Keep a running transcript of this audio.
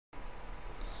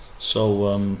We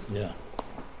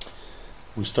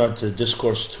start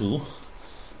Discourse 2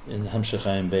 in Hemshech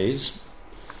Hayim Beis.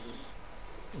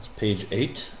 It's page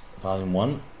 8, volume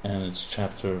 1, and it's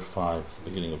chapter 5, the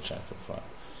beginning of chapter 5.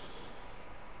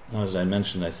 Now, as I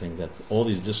mentioned, I think that all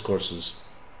these discourses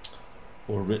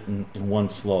were written in one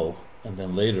flow, and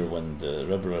then later when the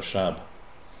Rebbe Rashab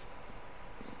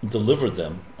delivered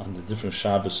them on the different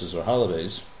Shabbos or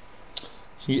holidays,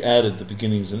 he added the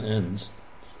beginnings and ends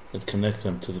that connect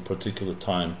them to the particular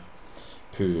time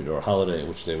period or holiday in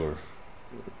which they were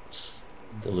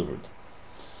delivered.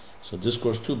 So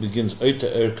Discourse 2 begins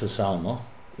Oita Er Kasalma.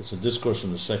 It's a discourse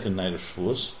on the second night of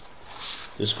Shavuos.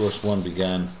 Discourse 1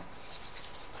 began,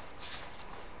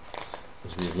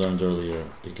 as we learned earlier,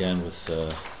 with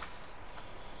the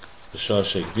Shah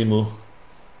Sheikh Dimu,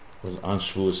 was on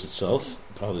Shavuos itself,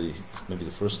 probably maybe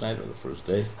the first night or the first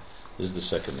day. This is the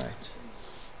second night.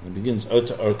 And it begins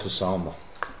Oita Er Kasalma,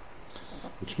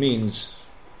 which means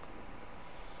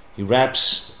he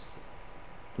wraps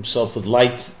himself with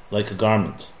light like a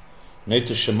garment.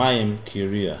 Neita Shemayim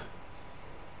Kiriya,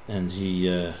 and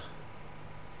he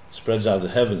spreads out the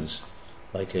heavens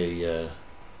like a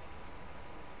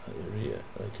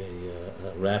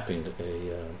wrapping, like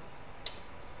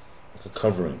a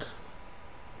covering, like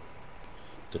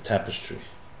a tapestry.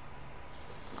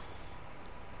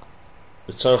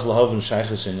 We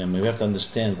have to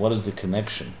understand what is the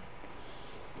connection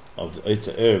of the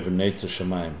Oita Er and Neita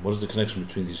Shemayim. What is the connection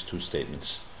between these two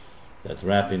statements? That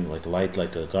wrapping like light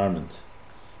like a garment,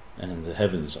 and the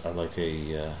heavens are like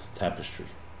a tapestry.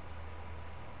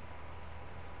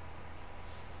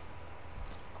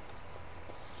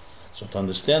 So to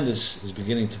understand this, he's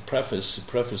beginning to preface. He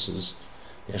prefaces,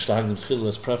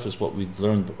 let's preface what we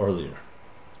learned earlier.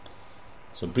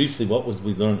 So briefly, what was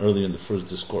we learned earlier in the first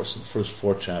discourse, in the first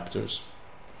 4 chapters?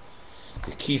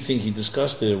 The key thing he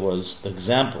discussed there was the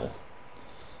example,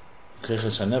 how the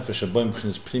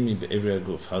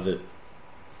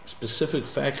specific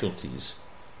faculties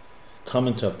come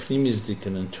into a primistic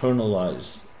and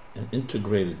internalized and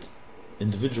integrated,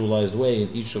 individualized way in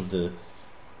each of the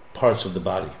parts of the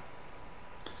body.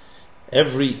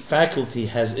 Every faculty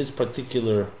has its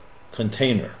particular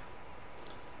container.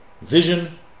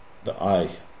 Vision, the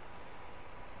eye.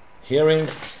 Hearing,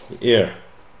 the ear.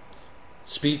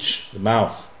 Speech, the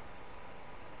mouth.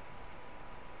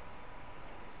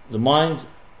 The mind,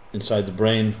 inside the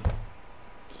brain,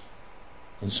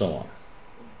 and so on.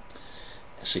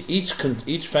 So each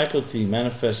faculty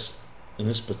manifests in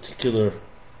this particular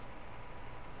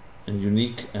and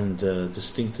unique and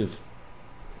distinctive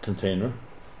container.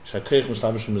 And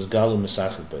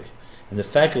the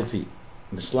faculty,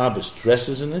 mislabis,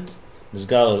 dresses in it,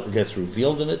 misgal gets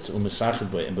revealed in it,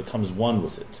 and becomes one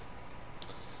with it.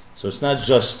 So it's not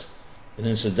just an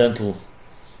incidental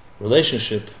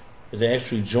relationship, but they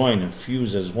actually join and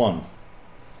fuse as one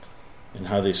in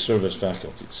how they serve as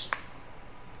faculties.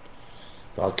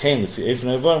 And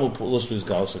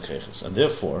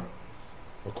therefore,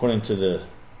 according to the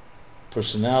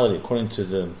personality, according to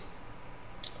the,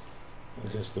 I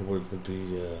guess the word would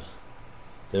be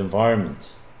the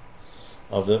environment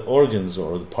of the organs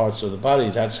or the parts of the body,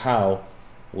 that's how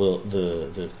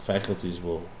the faculties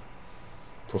will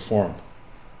perform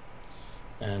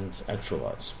and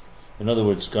actualize. In other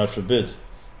words, God forbid,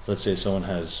 if let's say someone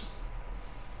has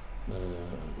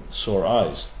sore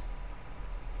eyes,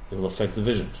 it will affect the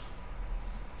vision.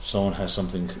 If someone has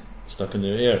something stuck in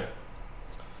their ear.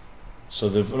 So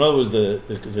in other words,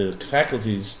 the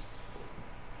faculties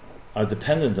are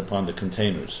dependent upon the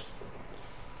containers.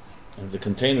 And if the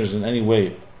containers in any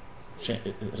way,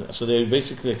 so they're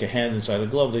basically like a hand inside a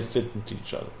glove, they fit into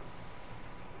each other.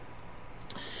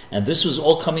 And this was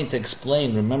all coming to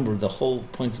explain, remember, the whole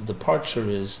point of departure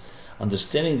is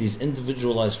understanding these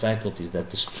individualized faculties, that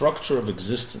the structure of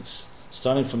existence,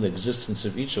 starting from the existence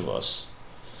of each of us,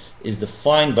 is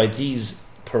defined by these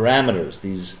parameters,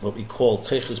 these what we call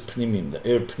keches pnimim, the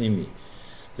er pnimi.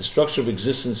 The structure of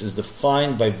existence is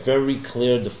defined by very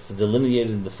clear,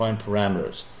 delineated and defined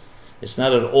parameters. It's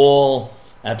not at all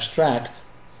abstract.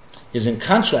 Is in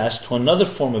contrast to another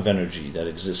form of energy that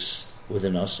exists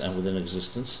within us and within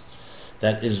existence.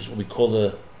 That is what we call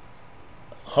the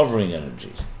hovering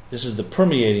energy. This is the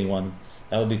permeating one.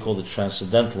 That would be called the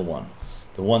transcendental one.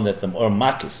 The one that or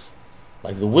makif,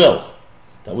 like the will,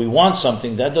 that we want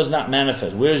something that does not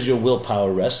manifest. Where does your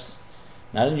willpower rest?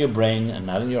 Not in your brain, and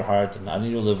not in your heart, and not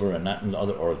in your liver, and not in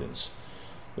other organs.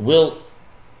 The will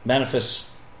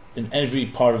manifests in every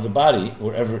part of the body,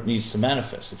 wherever it needs to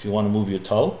manifest. If you want to move your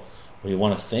toe, or you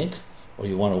want to think, or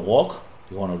you want to walk,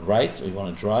 you want to write, or you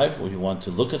want to drive, or you want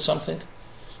to look at something.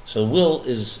 So will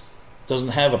is doesn't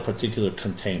have a particular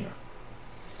container.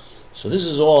 So this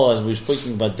is all as we're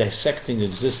speaking about dissecting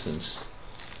existence,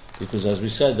 because as we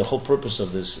said, the whole purpose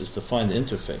of this is to find the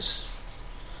interface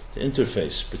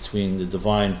between the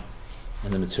divine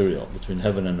and the material, between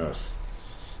heaven and earth.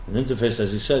 And the interface,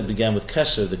 as he said, began with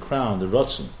Keser, the crown, the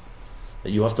Ratzon, that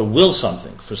you have to will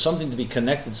something. For something to be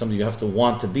connected to something, you have to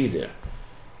want to be there.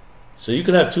 So you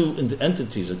could have two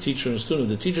entities, a teacher and a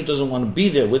student. If the teacher doesn't want to be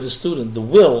there with the student, the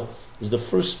will is the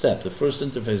first step, the first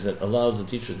interface that allows the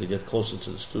teacher to get closer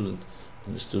to the student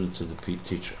and the student to the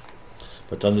teacher.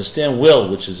 But to understand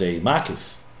will, which is a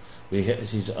makif,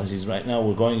 he's right now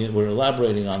we're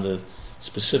elaborating on the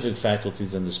specific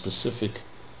faculties and the specific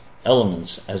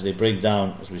elements as they break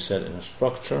down, as we said, in a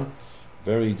structure,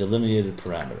 very delineated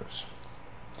parameters.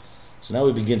 So now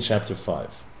we begin chapter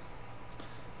 5.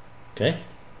 Okay?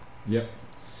 Yep.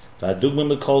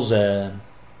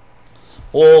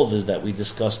 All this that we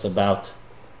discussed about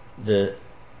the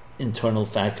internal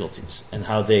faculties and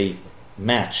how they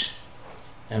match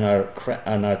and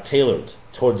are tailored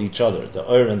toward each other, the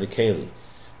Ur and the Keli,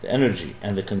 the energy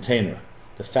and the container,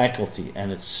 the faculty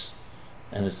and its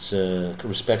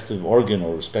respective organ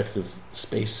or respective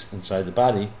space inside the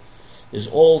body, is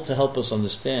all to help us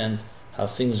understand how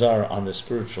things are on the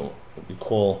spiritual, what we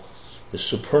call the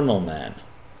supernal man,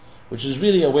 which is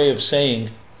really a way of saying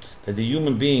that the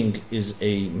human being is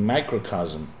a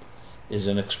microcosm, is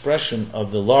an expression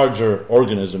of the larger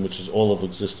organism, which is all of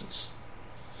existence.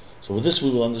 So with this we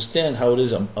will understand how it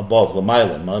is above,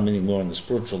 Lamaila, meaning more on the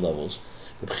spiritual levels,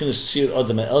 the B'chinas Tzir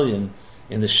Adam Elyon,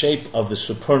 in the shape of the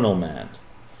supernal man,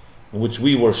 in which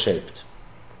we were shaped.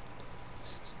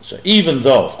 So even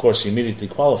though, of course, he immediately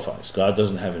qualifies, God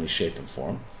doesn't have any shape and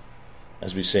form,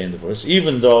 as we say in the verse,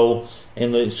 even though he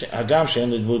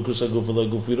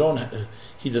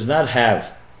does not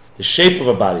have the shape of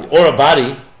a body, or a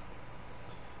body,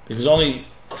 because only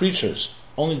creatures,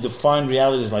 only defined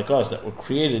realities like us that were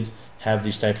created have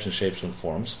these types of shapes and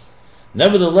forms.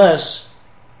 Nevertheless,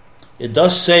 it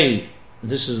does say,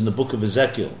 this is in the book of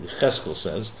Ezekiel, Yecheskel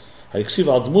says,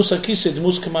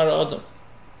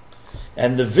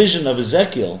 and the vision of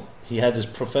Ezekiel, he had this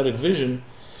prophetic vision,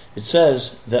 it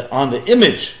says that on the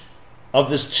image of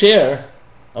this chair,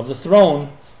 of the throne,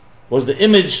 was the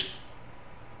image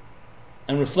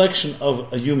and reflection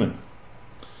of a human.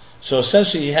 So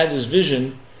essentially he had this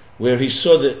vision where he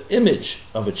saw the image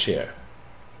of a chair.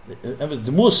 The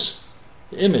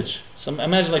image.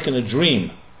 Imagine like in a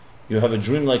dream. You have a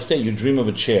dream-like state. You dream of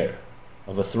a chair,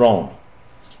 of a throne.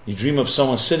 You dream of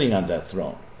someone sitting on that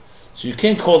throne. So you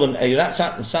can't call them, it's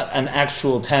not an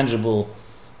actual tangible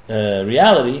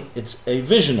reality, it's a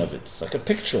vision of it. It's like a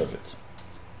picture of it.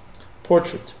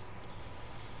 Portrait.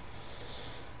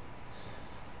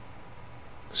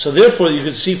 So therefore you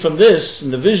can see from this,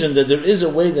 in the vision, that there is a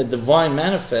way that divine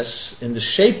manifests in the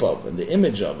shape of, and the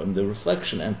image of, and the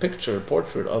reflection and picture,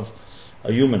 portrait of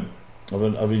a human, of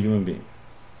a human being.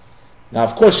 Now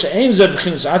of course,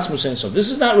 this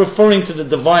is not referring to the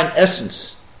divine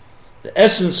essence, the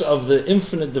essence of the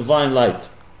infinite divine light,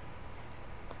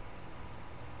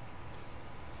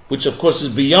 which of course is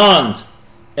beyond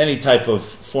any type of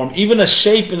form, even a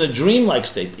shape in a dreamlike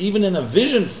state, even in a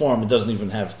vision form, it doesn't even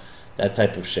have that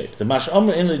type of shape. The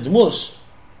Mash'amr in the Dmus,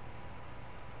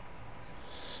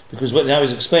 because what now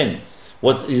he's explaining,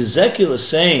 what Ezekiel is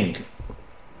saying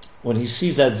when he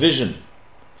sees that vision.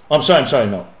 I'm sorry,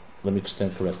 no. Let me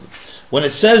stand correctly. When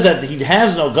it says that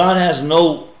God has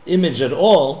no image at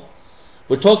all,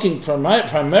 we're talking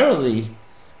primarily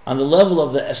on the level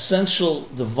of the essential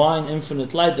divine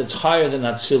infinite light that's higher than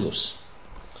Atzilus.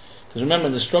 Because remember,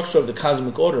 in the structure of the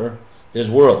cosmic order,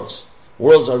 there's worlds.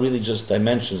 Worlds are really just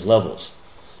dimensions, levels.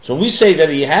 So when we say that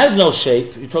he has no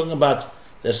shape, you're talking about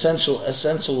the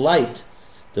essential light,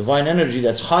 divine energy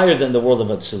that's higher than the world of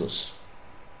Atzilus.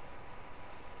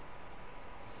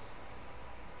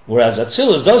 Whereas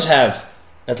Atzilus does have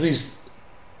at least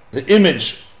the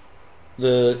image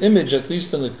at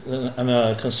least on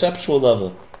a conceptual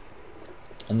level,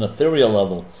 an ethereal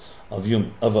level of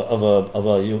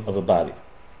a body.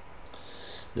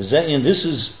 And this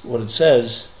is what it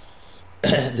says.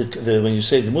 When you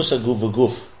say the Musa Guf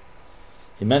V'Guf,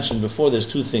 he mentioned before there's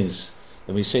two things.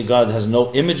 When we say God has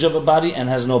no image of a body and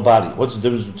has no body. What's the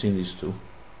difference between these two?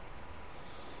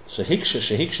 So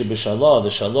Shehiksha B'Shalah, the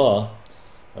Shalah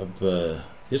of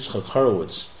Yitzchak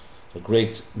Horowitz, a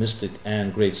great mystic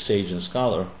and great sage and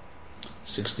scholar,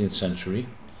 16th century,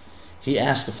 he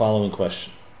asked the following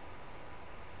question.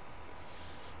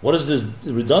 What is this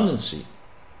redundancy?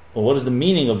 Or what is the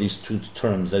meaning of these two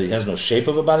terms, that he has no shape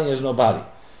of a body, he has no body?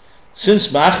 Since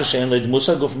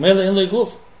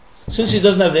Since he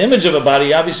doesn't have the image of a body,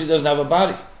 he obviously doesn't have a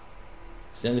body.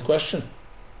 Understand the question?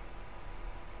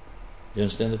 You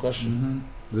understand the question?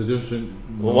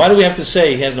 Well, why do we have to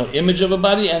say he has no image of a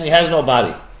body and he has no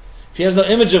body? If he has no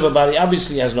image of a body,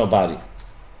 obviously he has no body.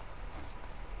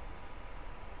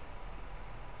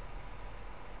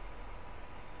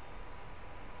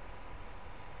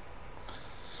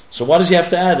 So why does he have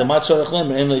to add the matzorach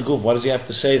lem and ein leguf? Why does he have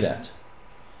to say that?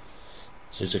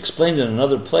 So it's explained in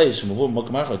another place.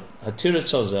 Hatirat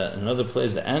tells that in another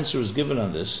place. The answer is given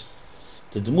on this.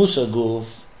 The dmus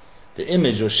haguf, the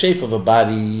image or shape of a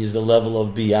body, is the level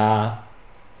of biyah,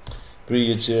 bri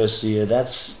yitzir asiyah.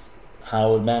 That's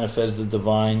how it manifests. The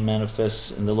divine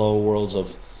manifests in the lower worlds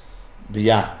of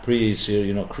biyah, bri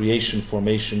yitzir. Creation,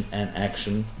 formation, and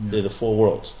action. Yeah. They're the four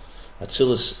worlds.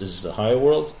 Atzilus is the higher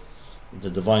world, the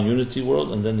divine unity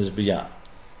world, and then there's biyah.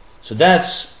 So that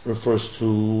refers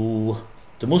to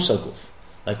the musaguf,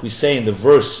 like we say in the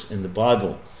verse in the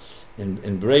Bible,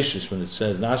 in Bereshis, when it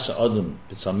says Nasa Adam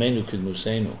B'Tzalmenu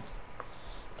Kidmusenu.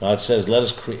 God says, "Let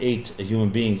us create a human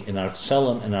being in our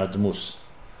tselem and our demus,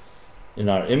 in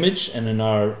our image and in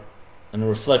a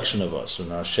reflection of us,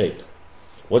 in our shape."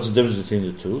 What's the difference between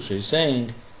the two? So he's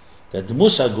saying that the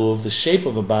musaguf, the shape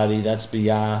of a body, that's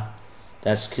biyah.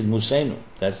 That's kidmusenu.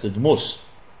 That's the dmus.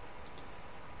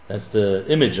 That's the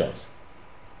image of.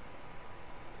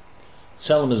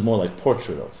 Tselem is more like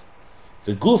portrait of.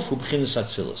 The guf hu b'chinas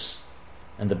atzilus,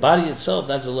 and the body itself,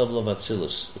 that's the level of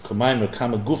atzilus. K'mayim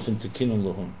rekama gufin tekinun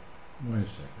lahum. Wait a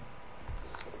second.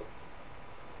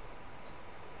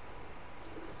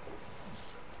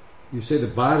 You say the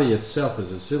body itself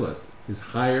is atzilus, is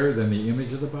higher than the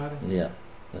image of the body? Yeah,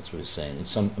 that's what he's saying.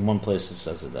 In one place it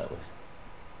says it that way.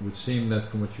 It would seem that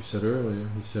from what you said earlier,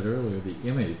 the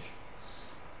image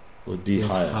would be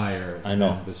higher I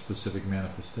know. Than the specific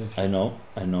manifestation. I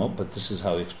know, but this is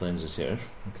how he explains it here.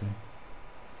 Okay.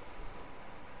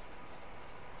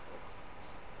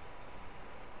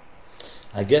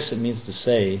 I guess it means to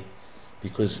say,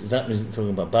 because it's not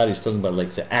talking about body, it's talking about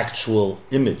like the actual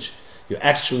image. You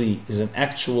actually is an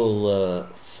actual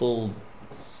full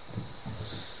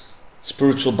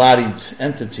spiritual bodied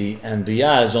entity, and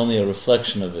biyah is only a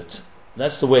reflection of it.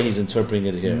 That's the way he's interpreting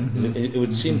it here. Mm-hmm. It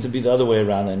would seem to be the other way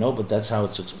around, I know, but that's how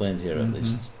it's explained here, at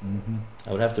least. Mm-hmm.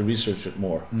 I would have to research it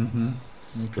more. Okay.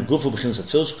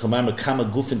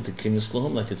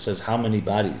 Like it says, how many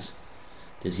bodies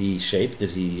did he shape?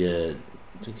 Did he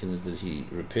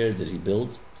repair? Did he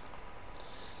build?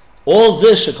 All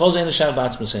this,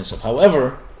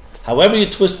 however you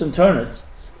twist and turn it,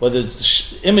 whether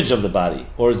it's the image of the body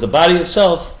or it's the body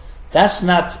itself, that's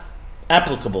not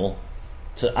applicable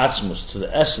to Atzmus, to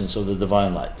the essence of the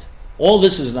divine light. All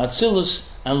this is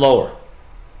Atzilus and lower.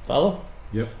 Follow?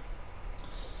 Yep.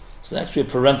 So there's actually a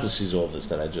parenthesis all this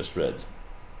that I just read.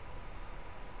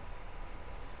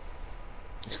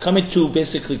 It's coming to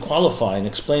basically qualify and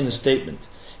explain the statement.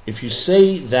 If you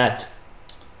say that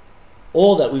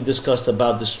all that we've discussed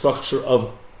about the structure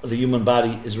of the human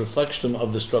body is reflection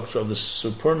of the structure of the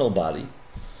supernal body,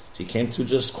 so he came to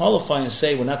just qualify and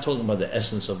say we're not talking about the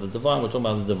essence of the divine, we're talking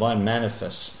about the divine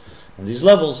manifests in these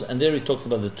levels, and there he talked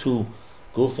about the two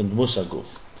guf and musa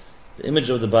guf, the image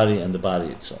of the body and the body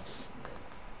itself.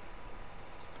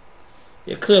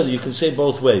 Yeah, clearly you can say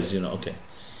both ways, okay.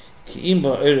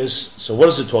 So what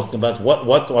is it talking about?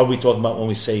 What are we talking about when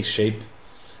we say shape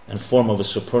and form of a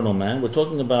supernal man? We're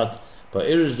talking about we're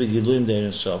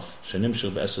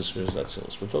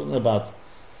talking about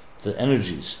the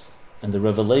energies and the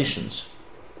revelations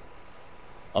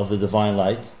of the divine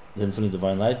light, the infinite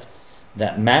divine light,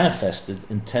 that manifested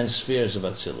in 10 spheres of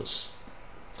Atzilus.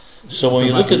 So when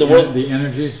you look at the word... The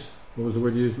energies? What was the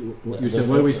word used? You said,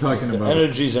 what are we talking about?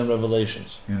 Energies and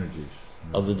revelations. Energies.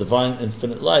 Of the divine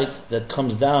infinite light that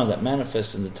comes down, that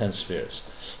manifests in the 10 spheres.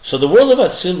 So the world of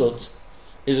Atzilut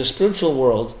is a spiritual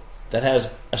world that has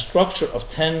a structure of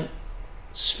 10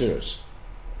 spheres,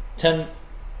 10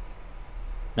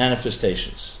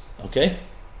 manifestations, okay?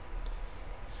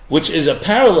 Which is a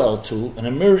parallel to and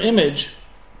a mirror image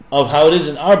of how it is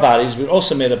in our bodies. We're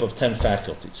also made up of 10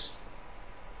 faculties.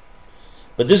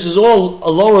 But this is all a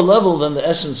lower level than the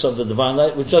essence of the divine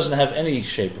light, which doesn't have any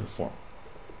shape and form.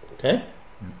 Okay?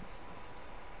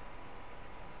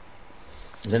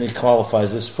 Then he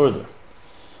qualifies this further.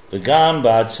 The Gam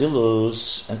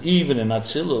ba'atzilus, and even in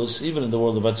Atzilus, even in the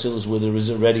world of Atzilus, where there is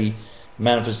already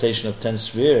manifestation of 10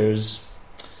 spheres,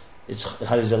 it's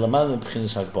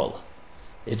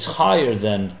higher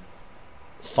than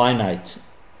finite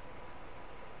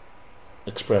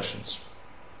expressions.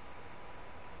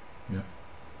 Yeah.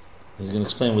 He's going to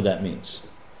explain what that means.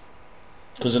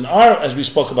 Because in our, as we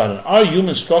spoke about, in our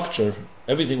human structure,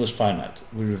 everything was finite.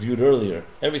 We reviewed earlier,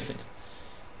 everything.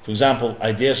 For example,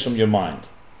 ideas from your mind.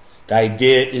 The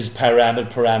idea is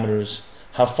parameters.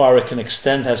 How far it can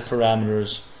extend has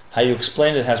parameters. How you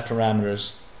explain it has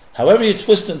parameters. However you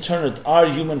twist and turn it, our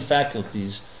human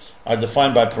faculties are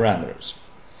defined by parameters.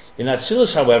 In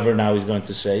Atzilus, however, now he's going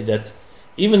to say that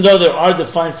even though there are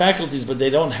defined faculties, but they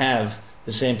don't have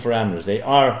the same parameters. They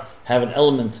have an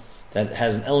element that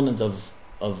has an element of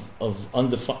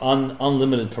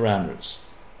unlimited parameters.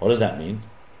 What does that mean?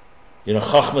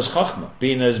 Chachma is chachma,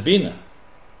 bina is bina,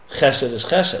 chesed is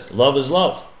chesed, love is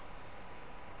love.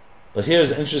 But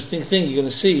here's an interesting thing you're going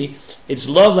to see. It's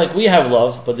love like we have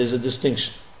love, but there's a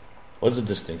distinction. What's the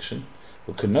distinction?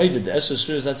 In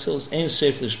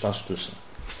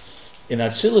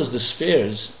Atzilus, the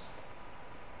spheres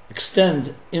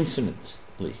extend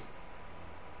infinitely.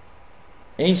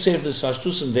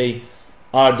 They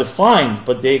are defined,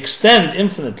 but they extend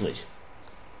infinitely.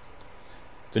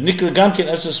 And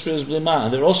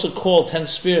they're also called 10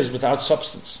 spheres without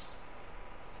substance.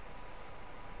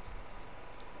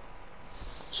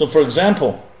 So, for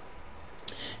example,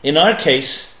 in our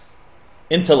case,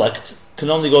 intellect can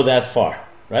only go that far,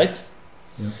 right?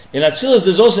 Yeah. In Atzilus,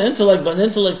 there's also intellect, but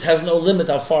intellect has no limit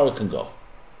how far it can go.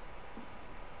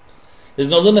 There's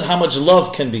no limit how much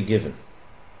love can be given.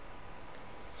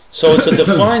 So it's a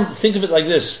defined, think of it like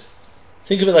this.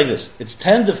 It's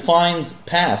 10 defined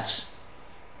paths,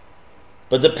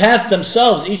 but the paths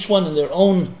themselves, each one in their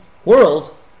own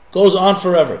world, goes on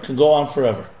forever, can go on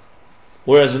forever.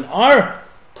 Whereas in our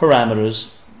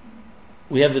parameters,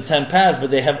 we have the 10 paths, but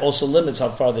they have also limits how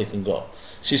far they can go.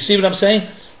 So you see what I'm saying?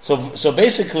 So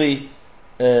basically,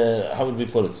 how would we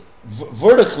put it?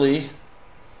 Vertically,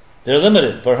 they're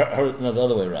limited, but no, the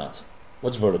other way around.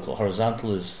 What's vertical?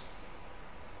 Horizontal is...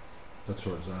 That's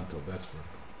horizontal, that's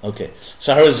vertical. Okay,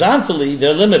 so horizontally,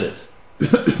 they're limited.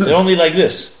 They're only like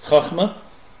this. Chachma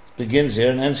begins here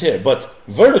and ends here. But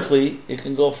vertically, it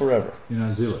can go forever. In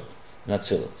Azilut. Not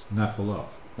Tzilut. Not below.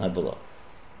 Not below.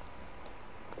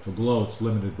 So below, it's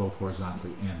limited both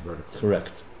horizontally and vertically.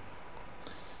 Correct.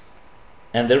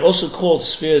 And they're also called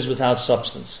spheres without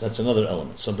substance. That's another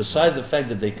element. So besides the fact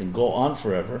that they can go on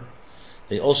forever,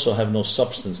 they also have no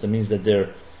substance. That means that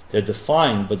they're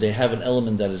defined, but they have an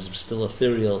element that is still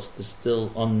ethereal,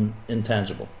 still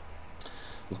intangible.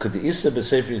 Could the Isa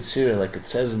B'Sefer Yetzirah, like it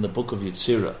says in the book of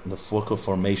Yetzirah, in the book of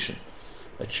formation,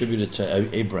 attributed to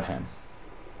Abraham,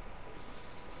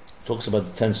 it talks about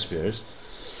the 10 spheres,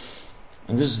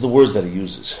 and this is the words that he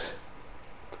uses.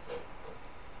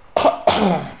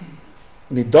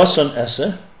 Midasan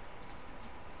Ese,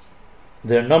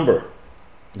 their number,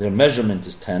 their measurement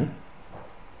is 10.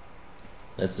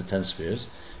 That's the 10 spheres.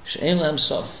 She'ein lehem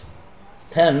sof,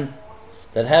 10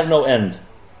 that have no end.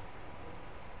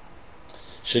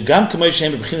 Shegam k'may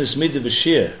she'em b'bchinas midah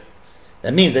v'shir.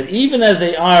 That means that even as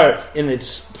they are in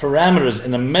its parameters,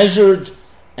 in a measured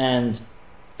and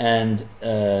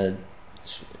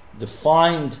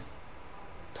defined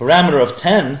parameter of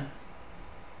 10,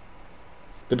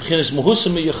 b'bchinas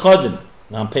muhusim yichadim,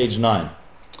 on page 9,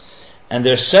 and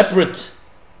they're separate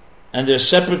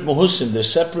muhusim, they're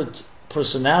separate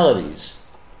personalities,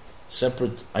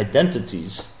 separate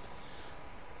identities.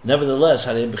 Nevertheless,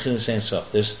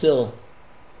 they're still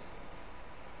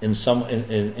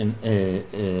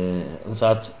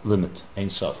without limit, Ein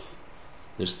Sof.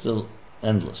 They're still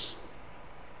endless.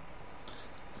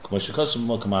 I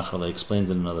explained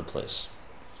in another place.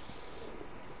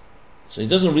 So he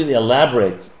doesn't really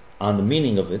elaborate on the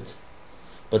meaning of it,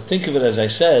 but think of it, as I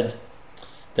said,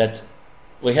 that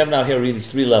we have now here really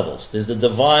 3 levels. There's the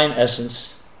divine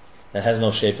essence that has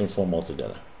no shape and form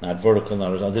altogether. Not vertical, not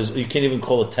horizontal. You can't even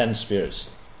call it 10 spheres.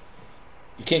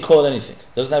 You can't call it anything.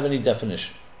 It doesn't have any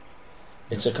definition.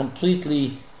 It's a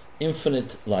completely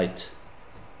infinite light,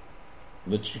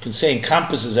 which you can say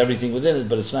encompasses everything within it,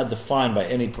 but it's not defined by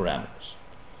any parameters.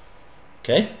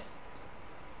 Okay?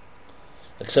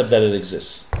 Except that it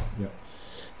exists. Yep.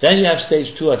 Then you have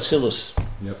stage 2, Atzilus.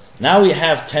 Yep. Now we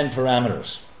have 10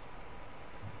 parameters.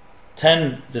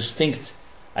 10 distinct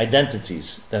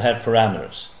identities that have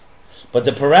parameters. But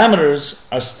the parameters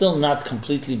are still not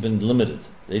completely been limited.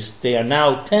 They are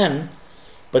now 10,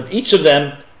 but each of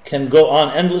them can go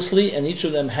on endlessly, and each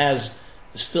of them has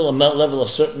still a level of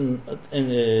certain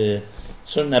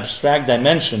abstract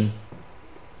dimension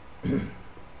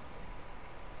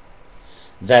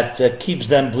that keeps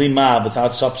them blima,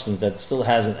 without substance, that still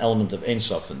has an element of Ein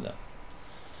Sof in them.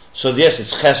 So yes,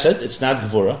 it's chesed, it's not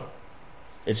gvura.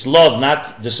 It's love,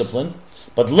 not discipline,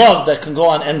 but love that can go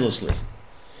on endlessly.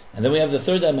 And then we have the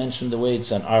third dimension, the way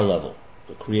it's on our level,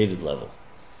 the created level.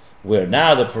 where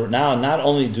now now not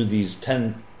only do these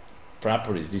 10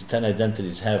 properties, these 10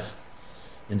 identities have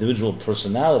individual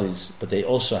personalities, but they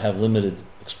also have limited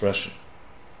expression.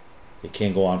 They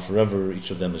can't go on forever. Each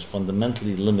of them is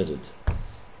fundamentally limited.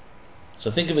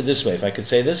 So think of it this way. If I could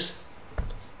say this,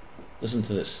 listen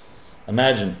to this.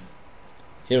 Imagine,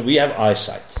 here we have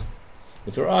eyesight.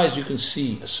 With your eyes you can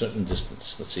see a certain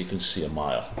distance. Let's say you can see a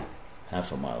mile,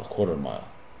 half a mile, a quarter mile.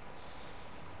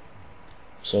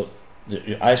 So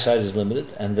your eyesight is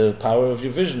limited and the power of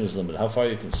your vision is limited, how far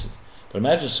you can see. But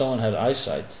imagine someone had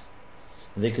eyesight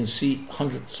and they can see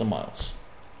hundreds of miles.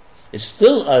 It's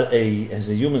still has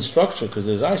a human structure because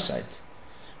there's eyesight.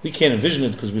 We can't envision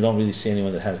it because we don't really see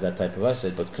anyone that has that type of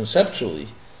eyesight, but conceptually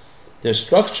there's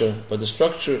structure, but the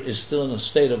structure is still in a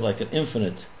state of like an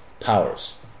infinite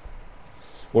powers.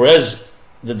 Whereas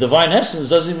the divine essence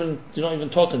you don't even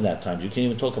talk in that time. You can't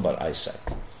even talk about eyesight.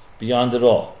 Beyond it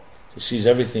all. He sees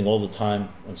everything all the time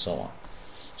and so on.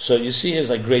 So you see here's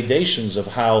like gradations of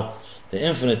how the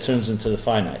infinite turns into the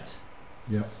finite.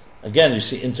 Yeah. Again, you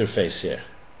see interface here.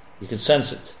 You can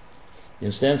sense it. You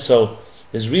understand? So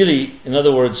there's really, in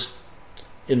other words,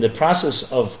 in the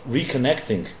process of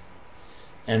reconnecting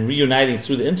and reuniting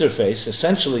through the interface,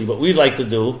 essentially what we'd like to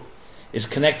do is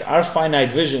connect our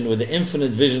finite vision with the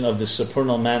infinite vision of the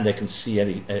supernal man that can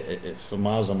see for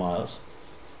miles and miles,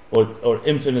 or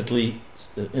infinite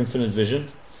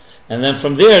vision, and then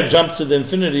from there jump to the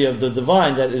infinity of the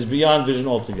divine that is beyond vision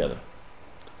altogether.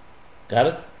 Got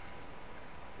it?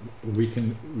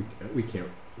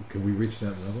 Can we reach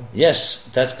that level? Yes,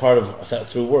 that's part of that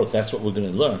through work. That's what we're going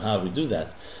to learn, how we do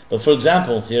that. But for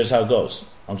example, here's how it goes.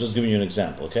 I'm just giving you an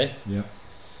example, okay? Yeah.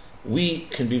 We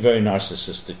can be very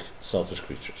narcissistic, selfish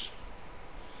creatures.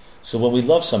 So when we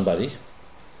love somebody,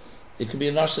 it could be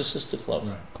a narcissistic love.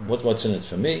 Right. What's in it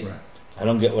for me? Right. I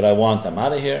don't get what I want, I'm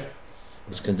out of here.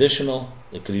 It's conditional.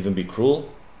 It could even be cruel.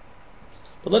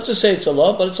 But let's just say it's a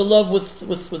love, but it's a love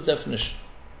with definition.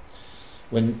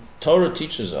 When Torah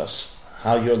teaches us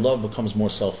how your love becomes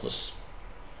more selfless.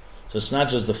 So it's not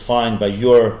just defined by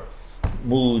your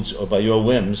moods or by your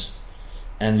whims,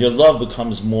 and your love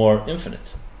becomes more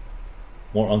infinite,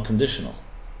 more unconditional,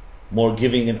 more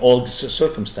giving in all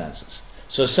circumstances.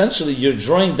 So essentially you're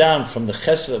drawing down from the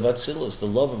chesed of Atzilus, the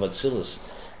love of Atzilus,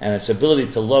 and its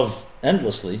ability to love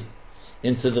endlessly,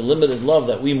 into the limited love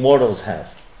that we mortals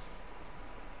have.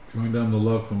 Drawing down the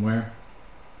love from where?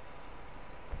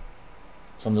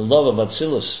 From the love of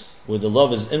Atzilus, where the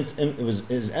love is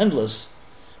endless,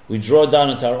 we draw down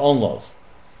into our own love.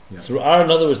 Yeah. In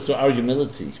other words, through our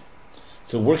humility,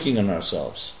 through working on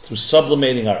ourselves, through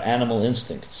sublimating our animal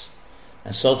instincts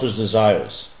and selfish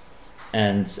desires,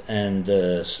 and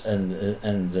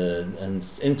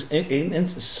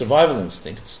survival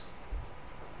instincts,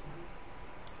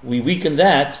 we weaken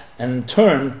that, and in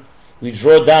turn, we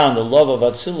draw down the love of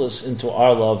Atzilus into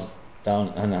our love down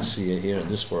in Asiya here in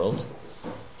this world.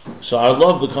 So our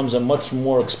love becomes a much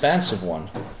more expansive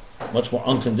one, much more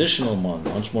unconditional one,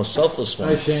 much more selfless one.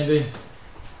 Hi, Shandy.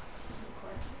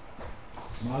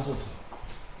 Mazel tov.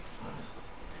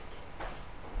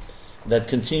 That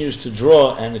continues to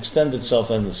draw and extend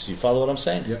itself endlessly. You follow what I'm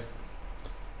saying? Yep.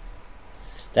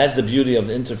 That's the beauty of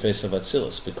the interface of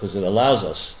Atzilus, because it allows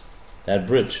us that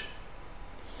bridge.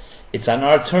 It's on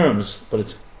our terms, but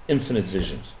it's infinite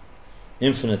vision,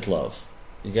 infinite love.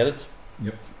 You get it?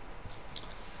 Yep.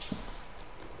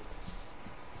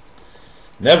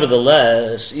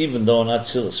 Nevertheless, even though in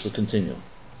Atzilus, we continue,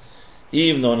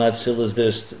 even though in Atzilus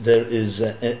there is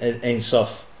an Ein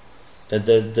Sof, that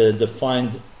the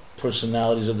defined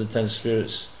personalities of the 10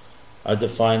 spheres are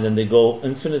defined and they go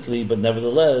infinitely, but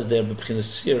nevertheless they are b'chinas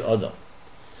Sir Adam.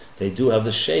 They do have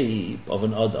the shape of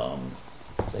an Adam.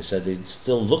 They said they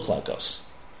still look like us,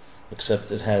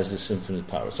 except it has this infinite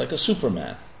power. It's like a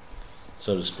Superman,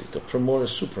 so to speak, a primordial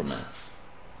Superman.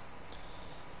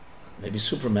 Maybe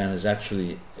Superman is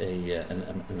actually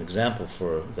an example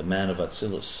for the man of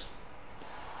Atzilus.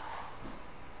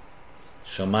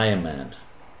 Shamayim man,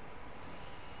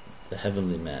 the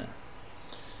heavenly man.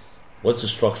 What's the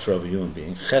structure of a human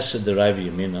being? Chesed deraiva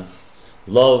yamina.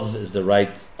 Love is the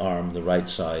right arm, the right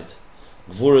side.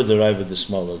 Gvura deraiva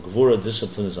desmala. Gvura,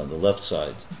 discipline, is on the left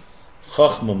side.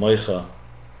 Chachma moicha.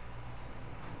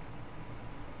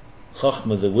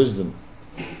 Chachma, the wisdom,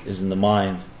 is in the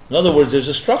mind. In other words, there's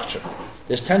a structure.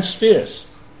 There's 10 spheres.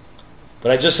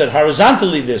 But I just said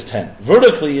horizontally there's 10.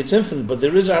 Vertically it's infinite, but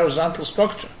there is a horizontal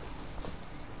structure.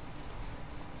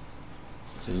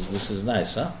 So this is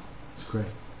nice, huh? It's great.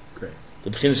 Great. The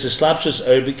B'chinas Islapshus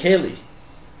Erbi Keli.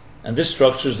 And this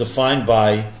structure is defined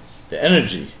by the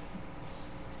energy,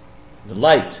 the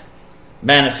light,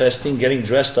 manifesting, getting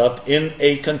dressed up in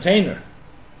a container.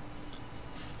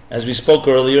 As we spoke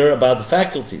earlier about the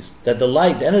faculties, that the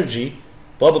light, energy,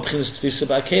 it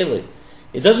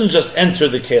doesn't just enter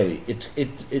the keli,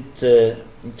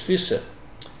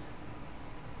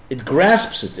 it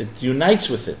grasps it, it unites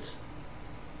with it.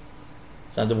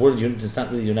 It's not the word, it's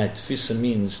not really unite. Tfisa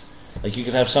means, like you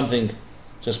could have something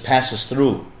just passes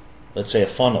through, let's say a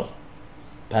funnel,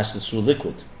 passes through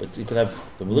liquid, but you could have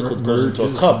the liquid goes into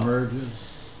a cup.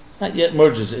 Merges. Not yet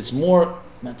merges, it's more,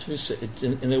 it's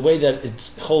in a way that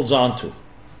it holds on to.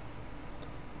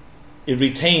 It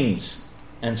retains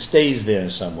and stays there in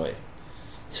some way.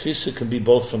 Tfisa can be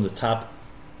both from the top,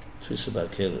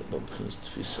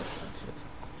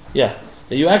 yeah,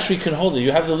 that you actually can hold it.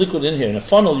 You have the liquid in here. In a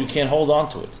funnel, you can't hold on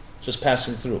to it, just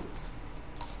passing through.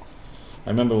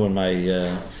 I remember when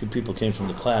a few people came from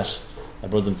the class, I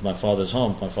brought them to my father's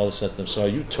home. My father said to them, so are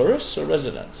you tourists or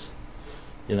residents?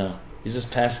 You're just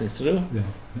passing through? Yeah.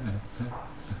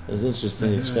 It was an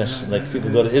interesting expression. Like people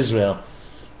go to Israel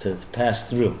to pass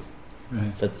through.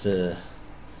 Right. But they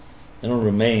don't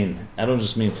remain. I don't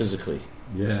just mean physically.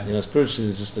 Yeah. Spiritually,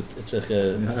 it's like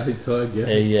a I get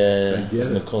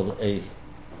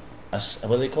what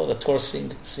do they call it? A tour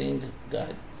seeing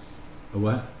guide. A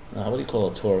what? No, what do you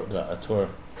call a tour?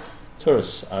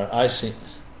 Tourists are a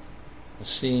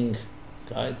seeing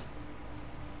guide.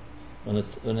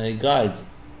 When a guide,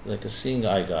 like a seeing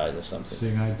eye guide or something.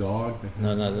 Seeing eye dog?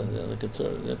 No, like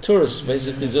a tourist,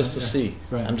 basically just to see.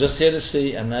 Right. I'm just here to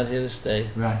see. I'm not here to stay.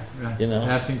 Right.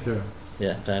 Passing through.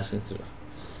 Yeah, passing through.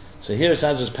 So here it's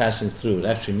not just passing through, it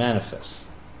actually manifests.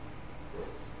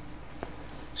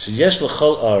 Sheyesh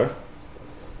l'chol ar,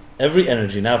 every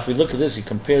energy. Now if we look at this, you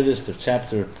compare this to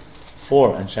chapter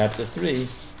 4 and chapter 3,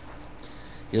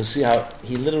 you'll see how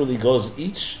he literally goes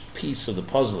each piece of the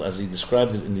puzzle as he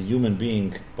described it in the human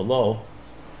being below,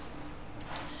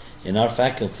 in our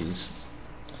faculties.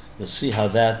 You'll see how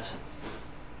that,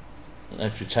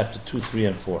 actually chapter 2, 3,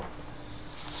 and 4,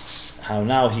 how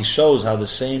now he shows how the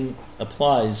same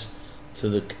applies to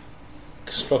the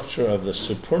structure of the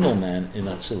supernal man in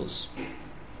Atzilus.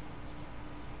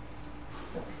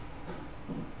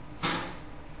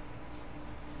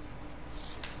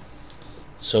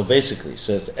 So basically, it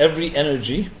says every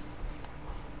energy,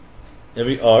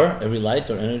 every light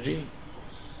or energy,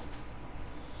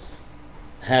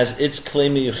 has its klei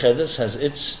miyuchedes, has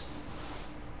its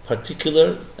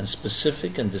particular and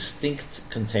specific and distinct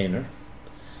container.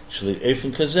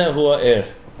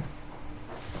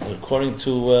 According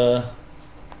to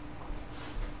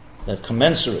that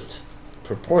commensurate,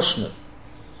 proportionate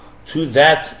to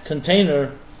that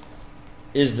container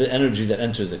is the energy that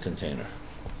enters the container.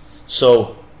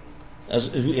 So,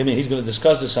 he's going to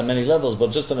discuss this on many levels,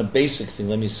 but just on a basic thing,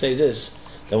 let me say this,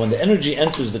 that when the energy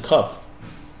enters the cup,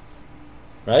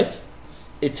 right,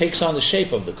 it takes on the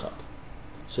shape of the cup.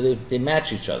 So they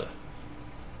match each other.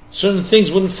 Certain things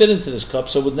wouldn't fit into this cup,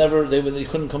 so they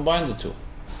couldn't combine the two.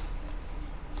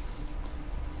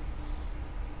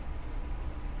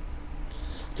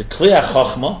 The Kli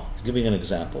HaChochma, giving an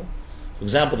example. For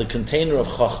example, the container of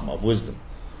Chochma, of wisdom.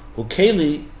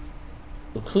 Ukeli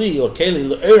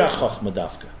le'er HaChochma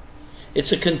dafka.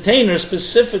 It's a container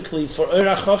specifically for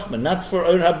Eir HaChochma, not for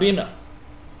Eir HaBina.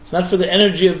 It's not for the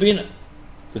energy of Bina.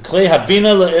 The Klei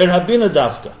HaBina le'er HaBina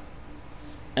dafka.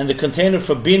 And the container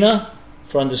for Bina,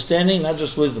 for understanding, not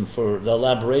just wisdom, for the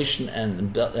elaboration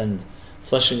and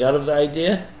fleshing out of the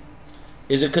idea,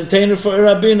 is a container for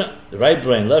Eir HaBina, the right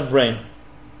brain, left brain.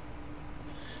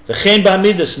 V'chein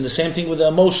ba'amidas, and the same thing with the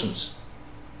emotions.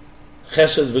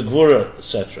 Chesed v'gvura,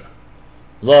 etc.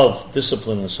 Love,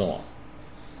 discipline, and so on.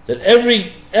 That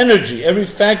every energy, every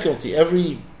faculty,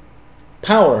 every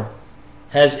power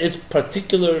has its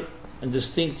particular and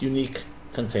distinct, unique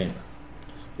container.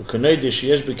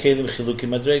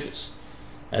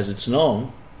 As it's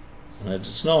known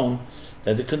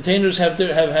that the containers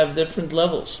have different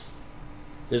levels.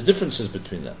 There's differences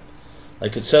between them.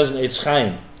 Like it says in Eitz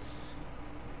Chaim,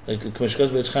 like the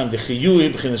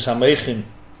chiyui b'chinas hameichin.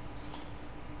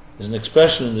 There's an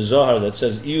expression in the Zohar that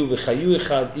says iyu v'chayu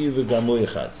echad, iyu v'garmu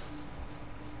echad.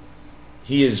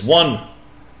 He is one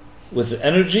with the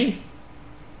energy,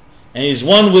 and he's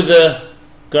one with the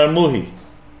garmuhi.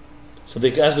 So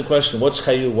they ask the question, what's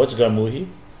chayu, what's garmuhi?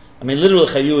 Literally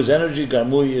chayu is energy,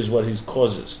 garmuhi is what he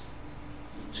causes.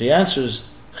 So he answers,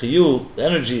 chayu,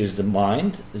 energy is the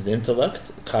mind, is the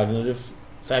intellect, cognitive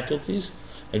faculties,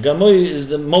 and garmuhi is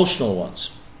the emotional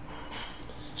ones.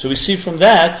 So we see from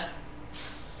that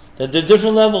there are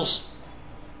different levels.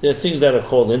 There are things that are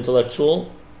called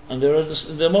intellectual, and there are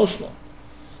the emotional.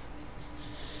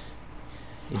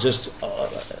 he just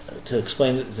to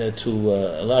explain to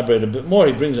elaborate a bit more,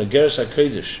 he brings a Geras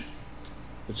HaKodesh,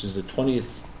 which is the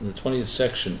 20th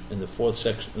section in the 20th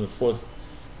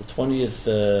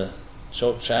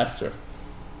chapter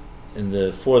in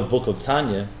the 4th book of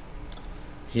Tanya.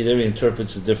 He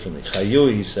interprets it differently.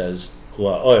 Chayui, he says,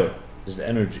 Hua'or is the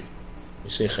energy. You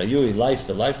say Chayui, life,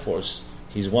 the life force.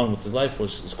 He's one with his life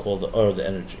force. Is called the Or, the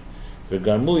energy.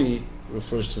 Garmui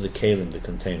refers to the Kalim, the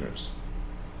containers.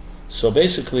 So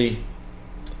basically,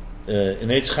 in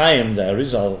Eitz Chaim, the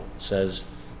Arizal says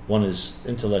one is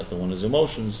intellect and one is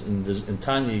emotions. In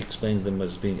Tanya, he explains them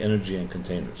as being energy and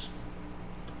containers.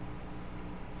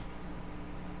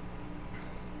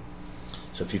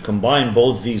 So if you combine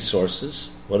both these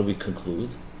sources, what do we conclude?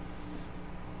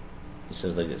 He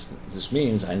says like this. This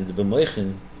means in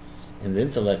the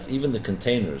intellect, even the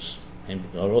containers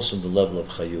are also the level of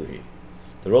Chayuhi.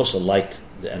 They're also like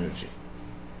the energy.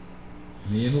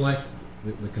 And the intellect,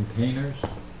 the containers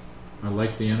are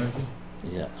like the energy?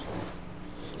 Yeah.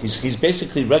 He's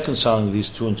basically reconciling these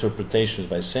two interpretations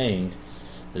by saying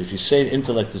that if you say the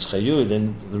intellect is Chayuhi,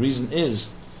 then the reason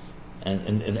is,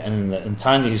 and in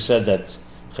Tanya he said that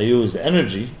Chayu is the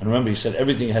energy, and remember he said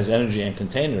everything has energy and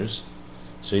containers,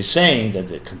 so he's saying that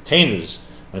the containers,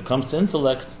 when it comes to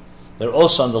intellect, they're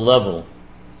also on the level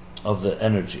of the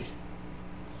energy.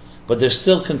 But they're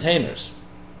still containers.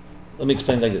 Let me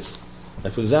explain like this.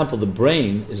 Like for example, the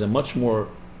brain is a much more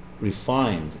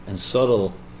refined and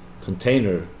subtle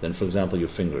container than, for example, your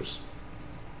fingers.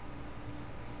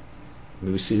 I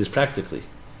mean, we see this practically.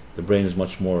 The brain is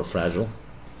much more fragile,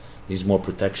 needs more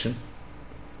protection,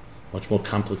 much more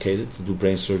complicated to do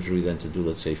brain surgery than to do,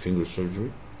 let's say, finger surgery.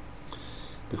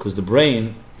 Because the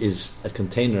brain is a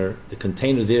container, the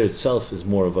container there itself is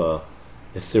more of a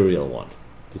ethereal one,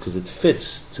 because it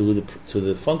fits to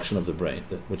the function of the brain,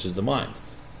 which is the mind.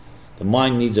 The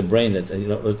mind needs a brain that,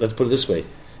 let's put it this way,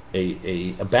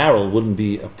 a barrel wouldn't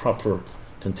be a proper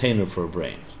container for a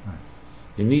brain. Right.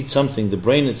 You need something, the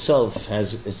brain itself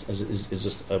is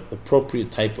just an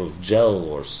appropriate type of gel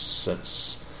or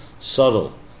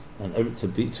subtle, and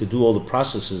to do all the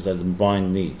processes that the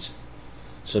mind needs.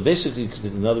 So basically,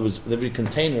 in other words, every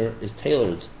container is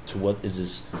tailored to what it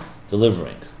is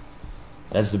delivering.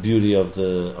 That's the beauty of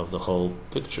the whole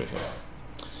picture here.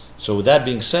 So with that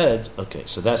being said, okay,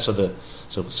 so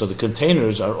the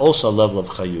containers are also a level of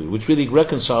Chayui, which really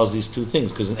reconciles these two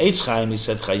things. Because in Eitz Chaim he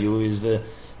said Chayui is the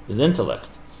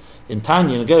intellect. In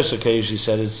Tanya, in Geras HaKodesh, he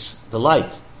said it's the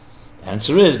light. The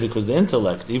answer is because the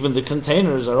intellect, even the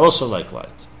containers, are also like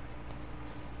light.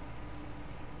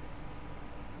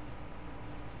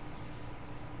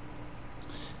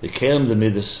 The Kelim, the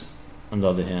Midas, on the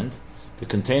other hand, the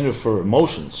container for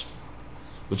emotions,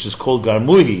 which is called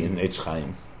Garmuhi in Eitz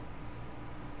Chaim,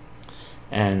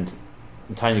 and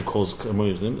Tanya calls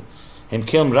Garmuhi, Hem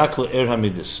Kelim Rak Le'er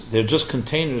HaMidas. They're just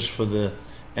containers for the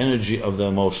energy of the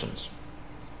emotions.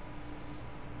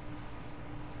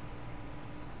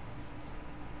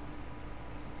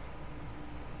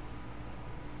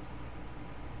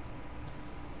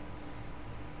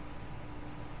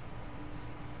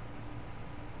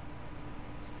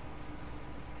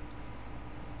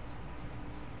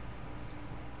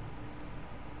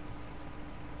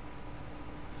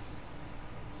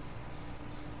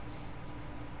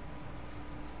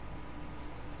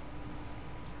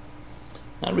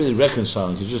 Not really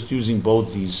reconciling, he's just using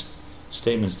both these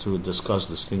statements to discuss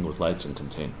this thing with lights and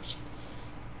containers.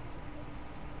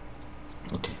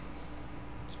 Okay.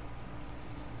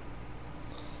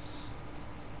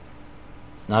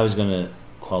 Now he's going to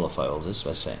qualify all this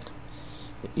by saying,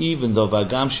 even though he's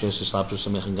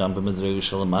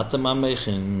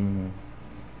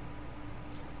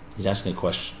asking a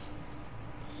question.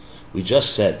 We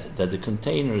just said that the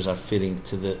containers are fitting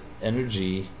to the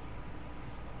energy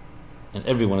and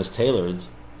everyone is tailored,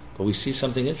 but we see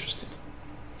something interesting.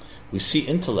 We see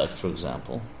intellect, for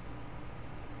example,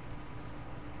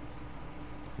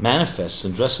 manifests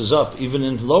and dresses up even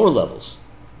in lower levels.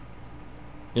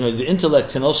 The intellect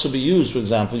can also be used, for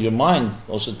example, your mind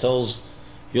also tells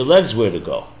your legs where to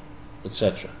go,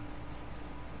 etc.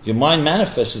 Your mind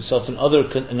manifests itself in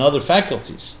other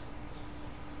faculties.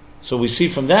 So we see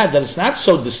from that it's not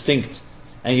so distinct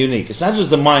and unique. It's not just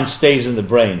the mind stays in the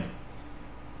brain,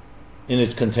 in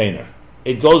its container.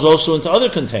 It goes also into other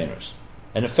containers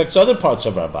and affects other parts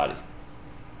of our body.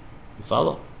 You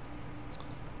follow?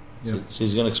 Yeah. So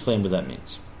he's going to explain what that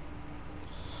means.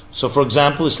 So, for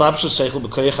example, you see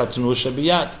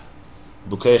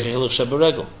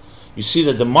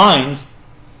that the mind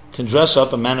can dress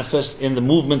up and manifest in the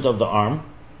movement of the arm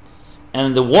and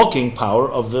in the walking power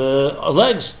of the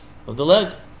legs, of the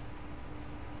leg.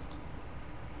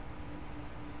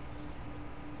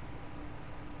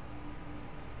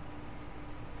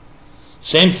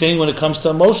 Same thing when it comes to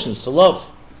emotions, to love.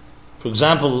 For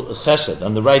example, chesed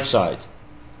on the right side.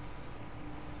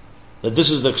 That this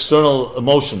is the external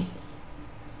emotion.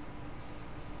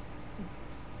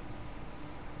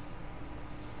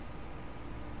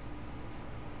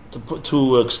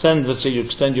 To extend, let's say you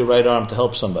extend your right arm to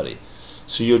help somebody.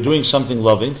 So you're doing something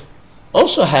loving.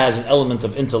 Also has an element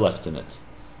of intellect in it.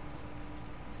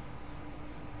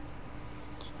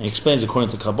 And he explains,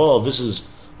 according to Kabbalah, this is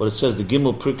what it says, the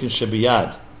Gimel Pirkin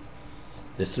Shebiyad.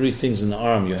 The three things in the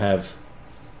arm. You have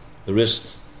the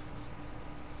wrist.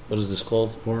 What is this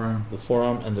called? Forearm. The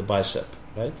forearm and the bicep,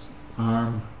 right?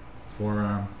 Arm,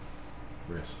 forearm,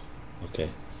 wrist. Okay.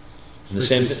 And The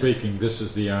same speaking, this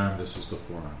is the arm, this is the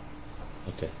forearm.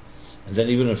 Okay. And then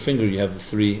even a finger, you have the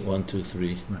 3, 1, 2,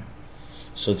 3. Right.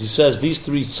 So he says these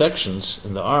three sections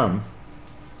in the arm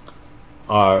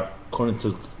are, according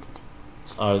to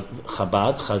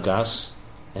Chabad, Chagas,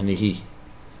 and Nihi.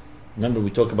 Remember, we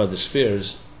talk about the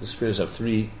spheres. The spheres have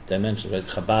 3 dimensions, right?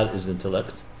 Chabad is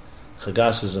intellect,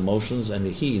 Chagas is emotions, and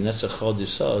Nihi, Netzach, Chod,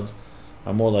 Yisod,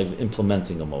 are more like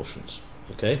implementing emotions.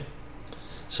 Okay?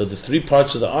 So the 3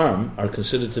 parts of the arm are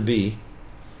considered to be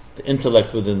the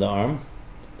intellect within the arm,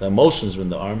 the emotions within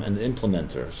the arm, and the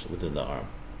implementers within the arm.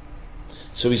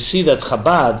 So we see that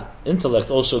Chabad, intellect,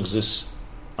 also exists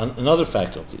in other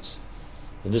faculties.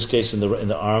 In this case, in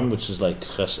the arm, which is like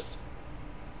chesed.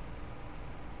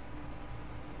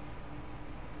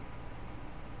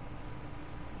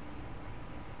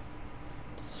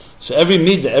 So every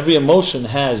midah, every emotion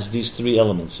has these 3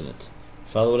 elements in it.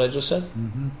 Follow what I just said?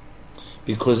 Mm-hmm.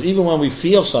 Because even when we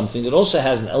feel something, it also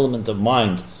has an element of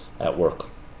mind at work.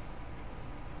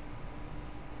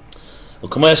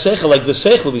 Like the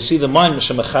seichel, we see the mind,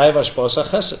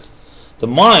 the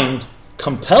mind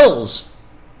compels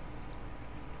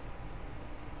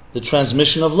the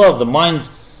transmission of love. The mind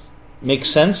makes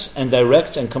sense and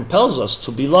directs and compels us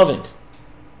to be loving.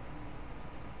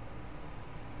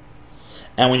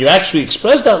 And when you actually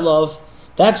express that love,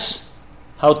 that's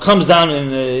how it comes down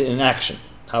in action,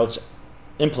 how it's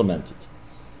implemented.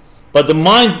 But the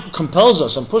mind compels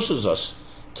us and pushes us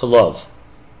to love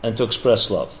and to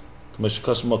express love, like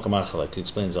he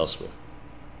explains elsewhere.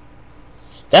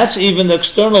 That's even the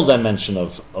external dimension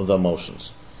of the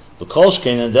emotions. The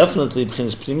kolshkein, and definitely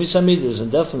b'chinas primis hamidus,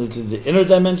 and definitely the inner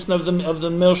dimension of the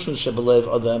emotions shebelev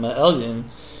adam ha'elyon,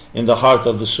 in the heart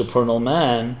of the supernal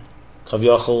man,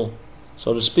 kavyachol,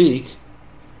 so to speak,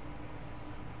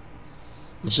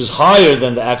 which is higher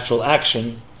than the actual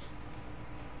action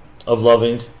of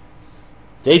loving.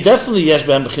 They definitely they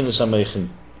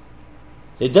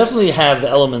definitely have the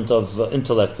element of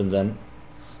intellect in them,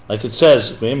 like it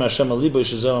says. Like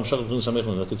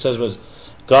it says,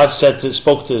 God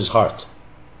spoke to his heart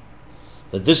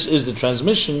that this is the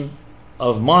transmission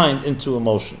of mind into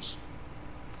emotions.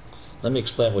 Let me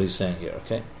explain what he's saying here.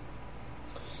 Okay.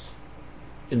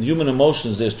 In human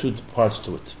emotions, there's 2 parts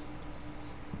to it.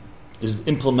 There's the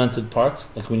implemented part,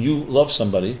 like when you love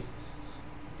somebody,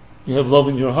 you have love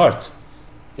in your heart.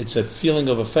 It's a feeling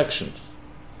of affection,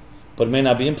 but it may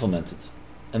not be implemented.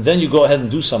 And then you go ahead and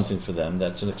do something for them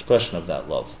that's an expression of that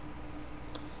love.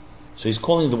 So he's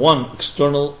calling the one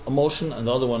external emotion and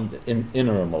the other one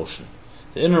inner emotion.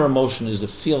 The inner emotion is the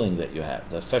feeling that you have,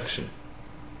 the affection,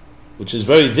 which is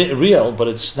very real, but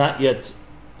it's not yet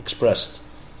expressed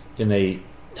in a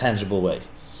tangible way.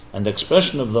 And the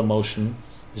expression of the emotion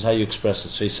is how you express it.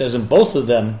 So he says in both of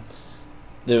them,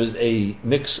 there is a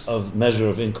mix of measure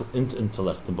of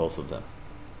intellect in both of them.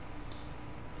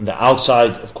 And the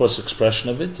outside, of course, expression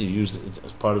of it, you use it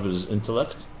as part of it is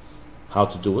intellect, how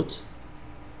to do it.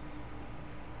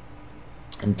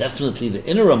 And definitely the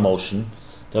inner emotion,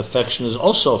 the affection, is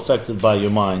also affected by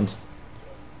your mind.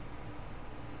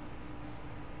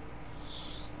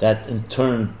 That in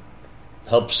turn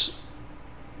helps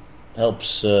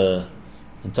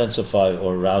intensify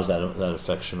or arouse that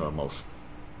affection or emotion.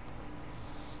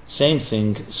 Same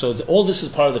thing. So all this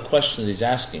is part of the question that he's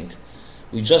asking.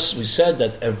 We said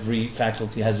that every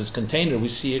faculty has its container. We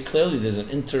see it clearly. There's an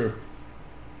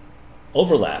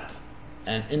overlap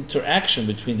and interaction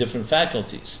between different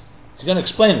faculties. He's going to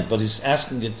explain it, but he's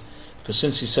asking it because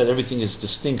since he said everything is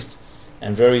distinct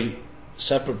and very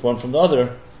separate one from the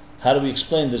other, how do we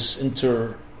explain this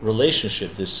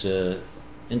interrelationship, this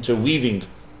interweaving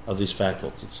of these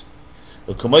faculties?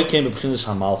 The Kamoi came to B'chinas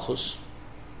HaMalchus.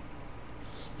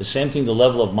 The same thing, the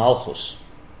level of Malchus.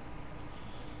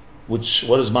 What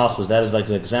is Malchus? That is like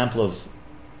an example of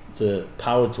the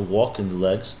power to walk in the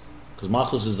legs, because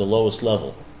Malchus is the lowest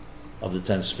level of the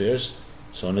 10 spheres.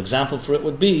 So an example for it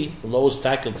would be the lowest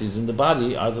faculties in the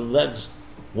body are the legs,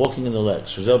 walking in the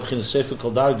legs.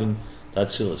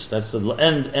 That's Atzilus. That's the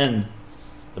end,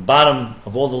 the bottom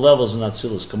of all the levels in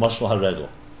Atzilus. Kamashal HaRegel,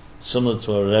 similar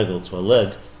to a regel, to a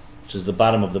leg, which is the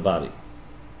bottom of the body.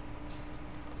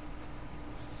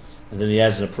 And then he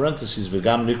adds in a parenthesis,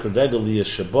 V'gam nikra regel liya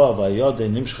shaba v'ayodei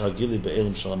nimshach hagili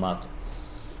be'elim shalamata.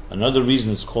 Another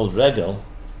reason it's called regel.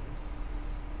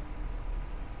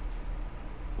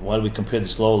 Why do we compare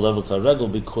this lower level to a regel?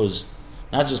 Because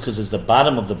not just because it's the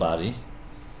bottom of the body,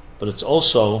 but it's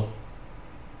also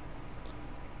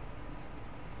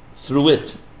through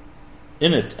it,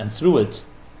 in it, and through it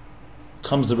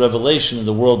comes the revelation in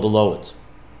the world below it.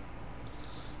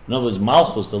 In other words,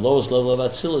 Malchus, the lowest level of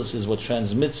Atzilus, is what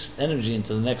transmits energy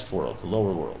into the next world, the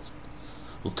lower world.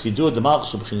 Because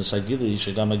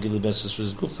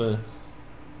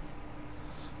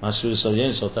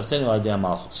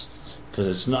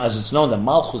as it's known that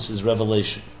Malchus is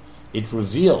revelation. It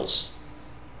reveals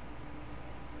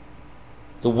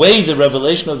the way the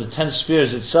revelation of the 10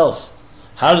 spheres itself.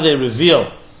 How do they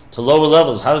reveal to lower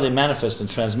levels? How do they manifest and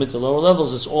transmit to lower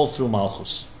levels? It's all through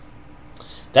Malchus.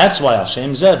 That's why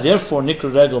Hashem Zeh, therefore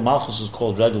Nikra Regel Malchus is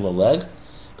called Regel, a leg,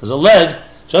 because a leg,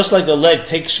 just like a leg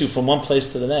takes you from one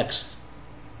place to the next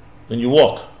when you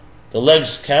walk, the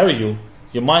legs carry you,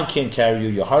 your mind can't carry you,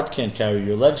 your heart can't carry you,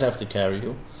 your legs have to carry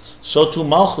you, so too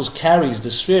Malchus carries the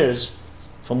spheres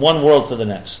from one world to the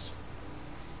next.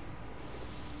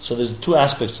 So there's two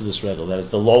aspects to this Regel, that is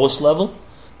the lowest level,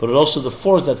 but also the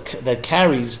force that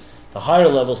carries the higher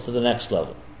levels to the next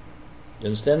level. You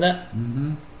understand that?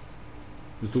 Mm-hmm.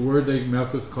 Is the word that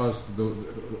Malchus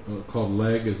called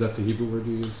leg, is that the Hebrew word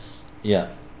you use? Yeah,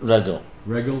 regel.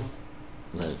 Regel?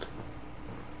 Leg.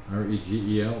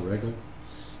 R-E-G-E-L, regel?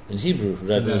 In Hebrew,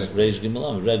 regel is Reish Gimel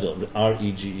Aleph, regel,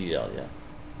 R-E-G-E-L, yeah.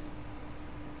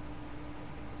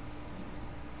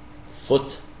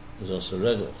 Foot is also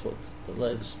regel, foot, the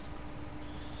legs.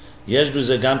 Yesh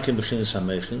b'zeh gam ken b'chinas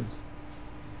hameichin.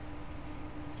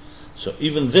 So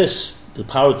even this, the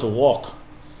power to walk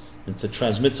and to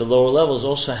transmit to lower levels,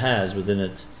 also has within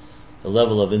it the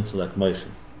level of intellect meichin.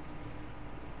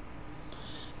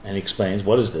 And he explains,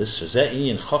 what is this?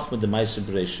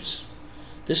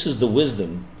 This is the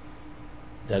wisdom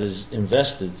that is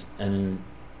invested and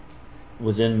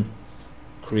within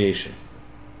creation,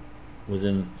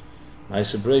 within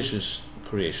Ma'aseh Bereshis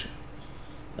creation.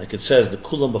 Like it says, the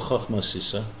Kulam b'chachma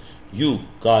sisa, you,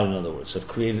 God in other words, have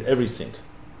created everything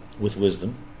with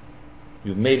wisdom.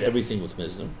 You've made everything with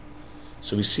wisdom.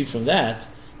 So we see from that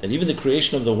even the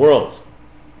creation of the world,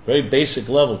 very basic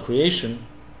level creation,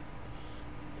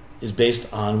 is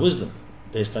based on wisdom,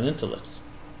 based on intellect.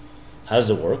 How does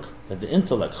it work? That the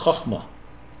intellect, chachma,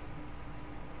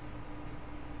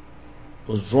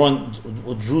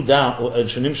 drew down,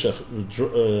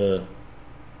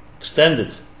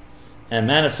 extended and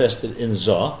manifested in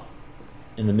Zah,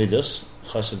 in the Midas,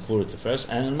 Chesed, Gvura, Tiferes,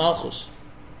 and in Malchus.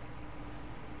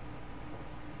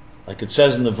 Like it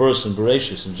says in the verse in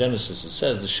Bereshis, in Genesis, it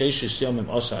says, the Sheishis Yomim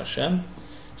Asa Hashem,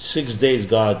 6 days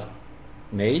God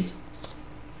made.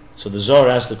 So the Zohar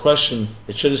asked the question,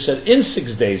 it should have said, in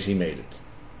 6 days He made it.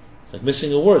 It's like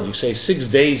missing a word. You say 6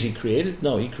 days He created.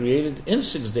 No, He created, in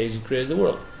 6 days He created the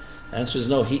world. The answer is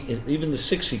no, even the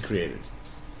 6 He created.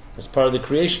 As part of the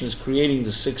creation is creating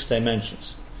the 6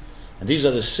 dimensions. And these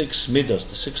are the 6 midas,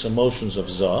 the 6 emotions of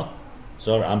Zah.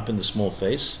 Zohar Ampin, the small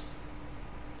face.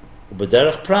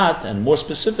 B'derech Prat, and more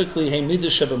specifically, Hey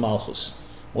Midas Sheba Malchus.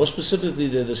 More specifically,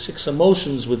 they're the 6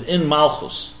 emotions within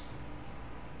Malchus.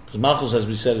 Because Malchus, as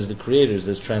we said, is the creator, is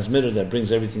the transmitter that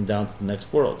brings everything down to the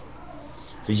next world.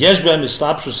 Within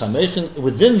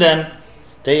them,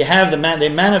 they have they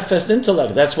manifest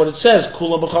intellect. That's what it says.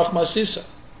 Kulam b'chachma sisa,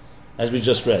 as we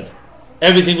just read.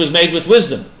 Everything was made with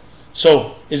wisdom.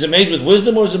 So, is it made with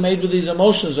wisdom or is it made with these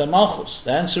emotions and Malchus?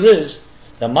 The answer is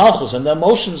that Malchus and the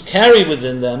emotions carry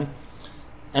within them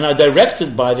and are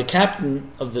directed by the captain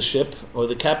of the ship or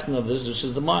the captain of this, which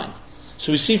is the mind.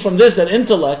 So we see from this that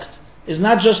intellect is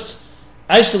not just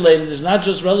isolated, is not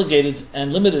just relegated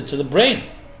and limited to the brain.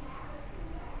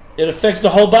 It affects the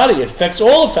whole body. It affects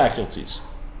all the faculties.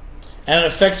 And it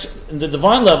affects, in the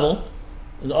divine level,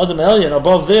 in the Adam Elyon,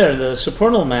 above there, the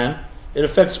supernal man, it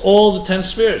affects all the 10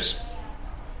 spheres.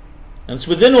 And it's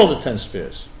within all the 10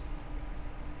 spheres.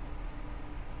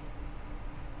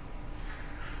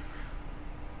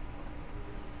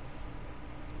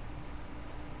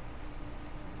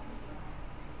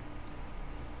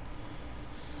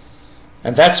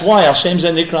 And that's why Hashem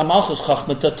Zeh Nikra Malchus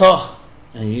Chachma Tata.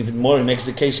 And even more, he makes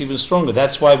the case even stronger.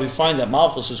 That's why we find that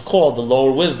Malchus is called the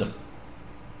lower wisdom.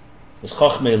 There's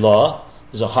Chachmei Law,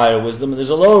 there's a higher wisdom, and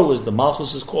there's a lower wisdom.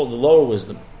 Malchus is called the lower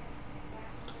wisdom.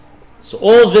 So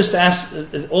all this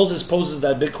poses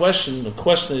that big question. The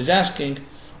question he's asking,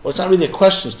 or it's not really a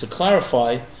question, it's to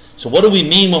clarify. So what do we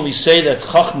mean when we say that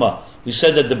Chachma? We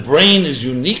said that the brain is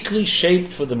uniquely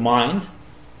shaped for the mind,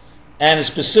 and is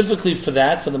specifically for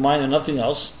that, for the mind and nothing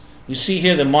else. You see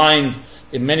here the mind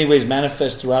in many ways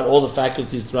manifests throughout all the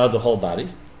faculties, throughout the whole body.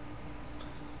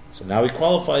 So now he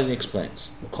qualifies and he explains.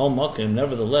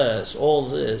 Nevertheless, all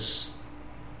this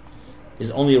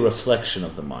is only a reflection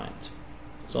of the mind.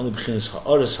 It's only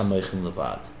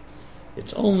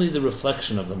It's only the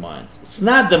reflection of the mind. It's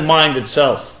not the mind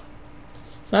itself.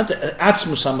 It's not the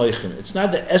atzmus hamoichin. It's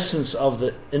not the essence of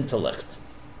the intellect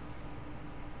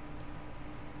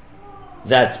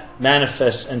that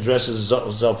manifests and dresses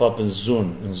itself up in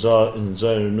Zun, in Zohar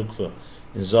Nukva,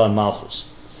 in Zohar Malchus.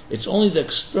 It's only the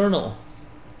external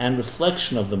and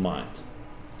reflection of the mind.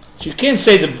 So you can't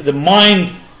say the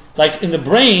mind, like in the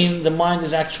brain, the mind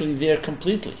is actually there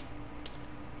completely.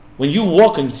 When you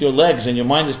walk with your legs and your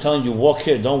mind is telling you walk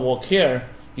here, don't walk here,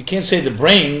 you can't say the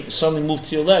brain suddenly moved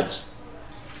to your legs.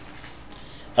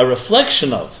 A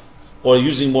reflection of, or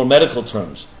using more medical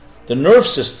terms, the nerve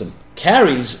system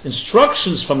carries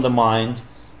instructions from the mind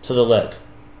to the leg.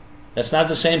 That's not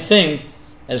the same thing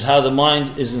as how the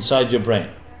mind is inside your brain.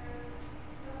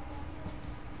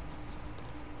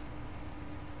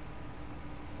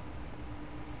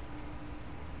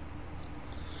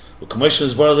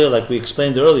 Like we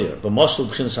explained earlier,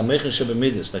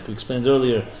 like we explained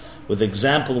earlier with the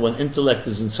example when intellect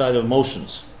is inside of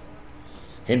emotions.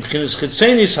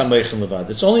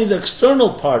 It's only the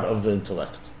external part of the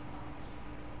intellect.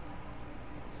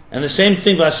 And the same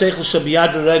thing, the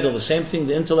same thing,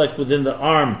 the intellect within the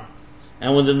arm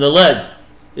and within the leg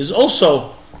is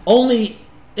also only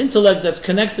intellect that's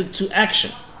connected to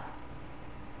action.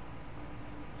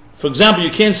 For example,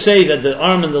 you can't say that the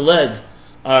arm and the leg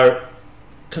are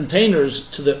containers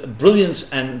to the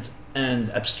brilliance and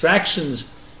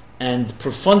abstractions and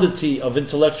profundity of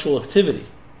intellectual activity.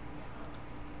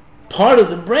 Part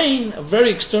of the brain, a very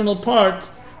external part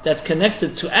that's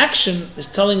connected to action, is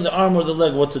telling the arm or the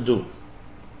leg what to do.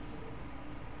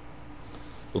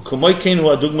 So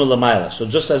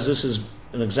just as this is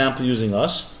an example using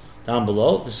us, down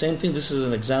below, the same thing, this is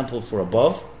an example for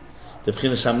above.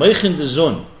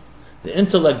 The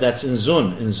intellect that's in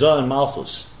Zun, in Zohar and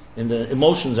Malchus, in the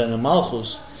emotions and in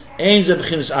Malchus, it's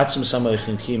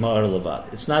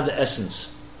not the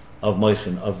essence of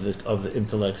Moichin, of the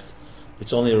intellect,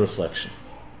 it's only a reflection.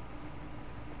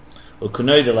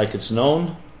 Like it's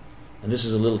known, and this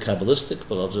is a little Kabbalistic,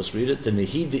 but I'll just read it, the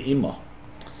Nehi de Ima,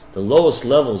 the lowest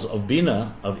levels of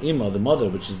Bina, of Ima, the mother,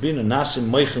 which is Bina, Nasim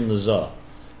Moichin Lezah,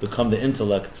 become the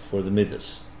intellect for the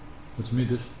Midas. What's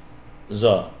Midas?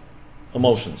 Zah.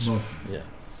 Emotions. Yeah.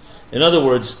 In other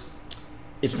words,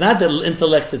 it's not the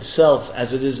intellect itself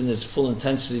as it is in its full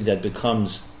intensity that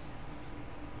becomes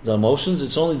the emotions.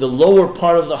 It's only the lower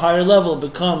part of the higher level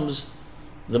becomes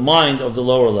the mind of the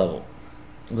lower level.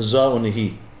 The Zah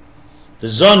Unehi. The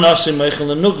Zah Nasim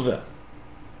Meichel Nukva.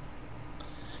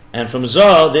 And from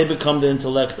Zah they become the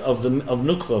intellect of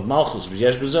Nukva, of Malchus.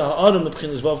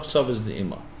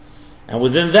 And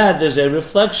within that there's a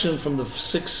reflection from the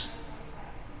 6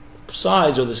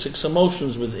 sides or the 6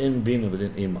 emotions within Bina,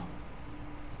 within Ima.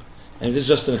 And this is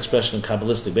just an expression in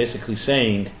Kabbalistic, basically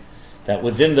saying that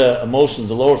within the emotions,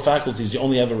 the lower faculties, you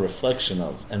only have a reflection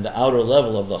of, and the outer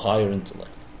level of the higher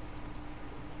intellect.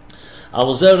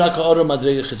 All this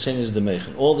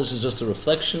is just a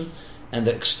reflection, and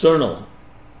the external,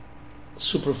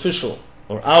 superficial,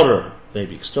 or outer,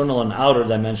 maybe, external and outer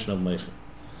dimension of Meichin.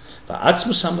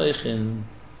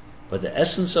 But the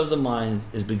essence of the mind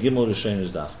is begimel rishonos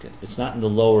dafke. It's not in the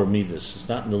lower midas. It's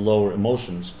not in the lower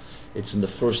emotions. It's in the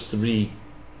first 3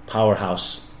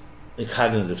 powerhouse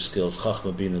cognitive skills,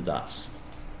 chachma, bina, das.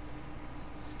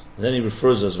 And then he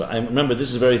refers us. I remember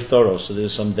this is very thorough, so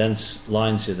there's some dense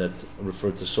lines here that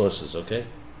refer to sources. Okay,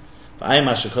 and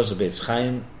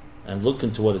look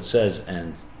into what it says.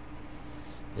 And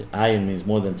ayin means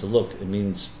more than to look. It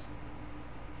means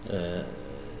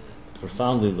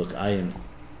profoundly look. Ayin.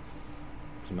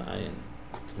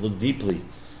 To look deeply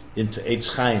into Eitz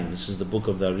Chaim. This is the book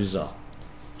of the Arizal.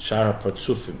 Shara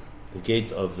Partsufim, the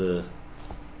gate of the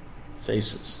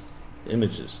faces, the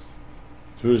images.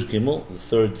 Drush Gimel, the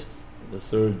third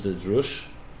drush,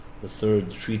 the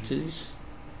third treatise.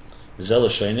 Zela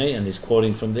Sheinei, and he's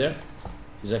quoting from there.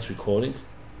 He's actually quoting.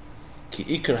 Ki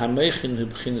ikar hameichin hu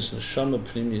b'chinas neshama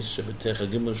primis shebetecha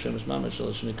gimel shemes mamash shel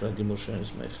shenikra gimel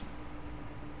shemes meichin.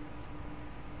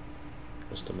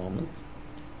 Just a moment.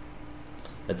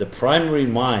 That the primary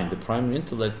mind, the primary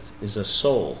intellect, is a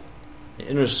soul, the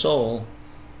inner soul,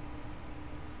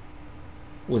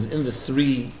 within the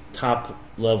three top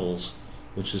levels,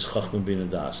 which is Chachma Bina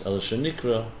Das. El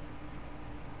Shenikra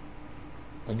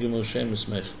Agimel Shem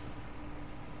Esmech.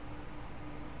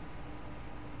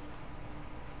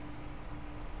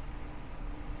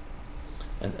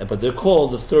 But they're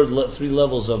called the three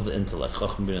levels of the intellect,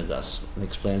 Chachma Bina Das. And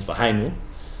explains V'hainu,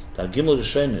 that Gimel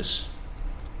Rishonis.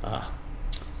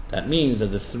 That means that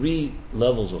the three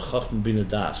levels of Chachma Bina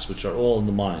Das, which are all in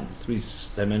the mind, the three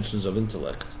dimensions of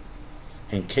intellect,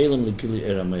 and Kelim Legili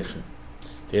Eir HaMeichen,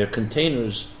 they are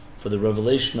containers for the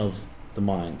revelation of the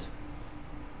mind.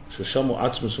 Shoshamu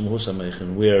Atzmus Umhus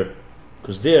HaMeichen, where,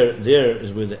 because there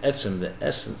is where the etzem, the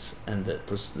essence, and the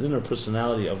inner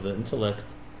personality of the intellect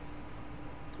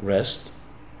rest.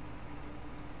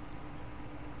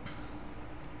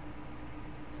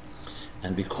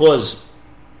 And because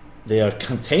they are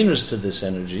containers to this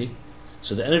energy,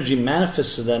 so the energy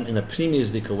manifests to them in a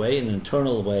pneumistic way, in an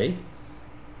internal way,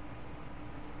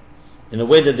 in a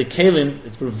way that the kelim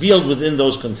is revealed within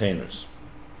those containers.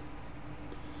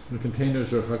 The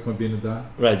containers are Chachma Bina Das?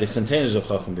 Right, the containers of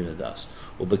Chachma Bina Das.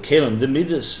 Ubekelim the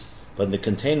midas, but in the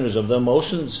containers of the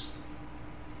emotions,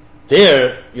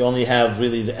 there you only have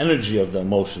really the energy of the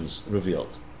emotions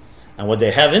revealed. And what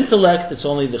they have intellect, it's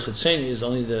only the chitzeni, is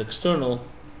only the external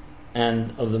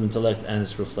and of the intellect and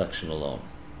its reflection alone.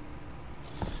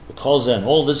 Because then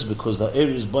all this is because the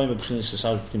area is boim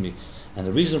b'chinas, and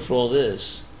the reason for all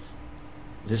this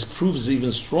proves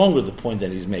even stronger the point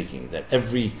that he's making, that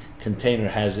every container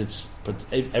has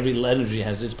every energy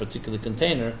has its particular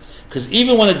container, because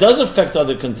even when it does affect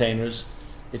other containers,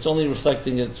 it's only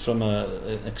reflecting it from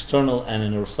an external and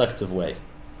in a reflective way.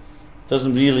 It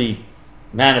doesn't really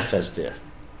manifest there.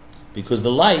 Because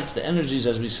the lights, the energies,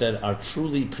 as we said, are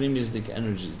truly primistic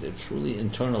energies. They're truly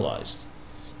internalized.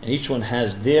 And each one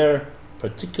has their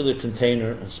particular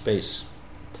container and space,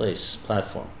 place,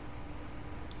 platform.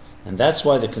 And that's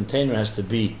why the container has to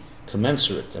be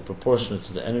commensurate and proportionate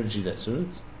to the energy that's in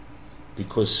it,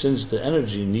 because since the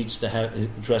energy needs to have,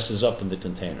 it dresses up in the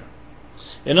container.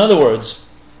 In other words,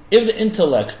 if the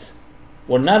intellect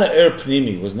were not an air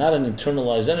pnimi, was not an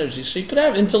internalized energy, so you could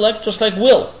have intellect just like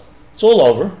will. It's all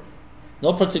over.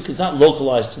 No particular, it's not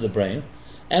localized to the brain,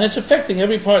 and it's affecting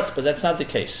every part, but that's not the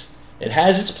case. It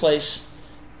has its place.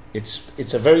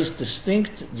 It's a very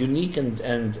distinct, unique,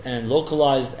 and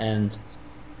localized and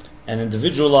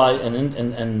individualized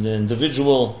and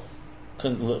individual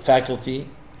faculty,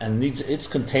 and needs its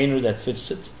container that fits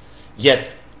it.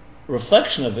 Yet,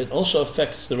 reflection of it also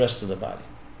affects the rest of the body.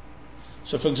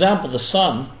 So, for example, the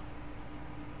sun,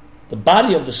 the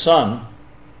body of the sun,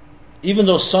 even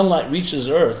though sunlight reaches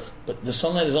Earth, but the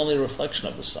sunlight is only a reflection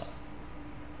of the sun.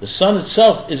 The sun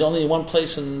itself is only in one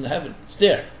place in heaven. It's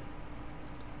there.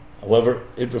 However,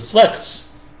 it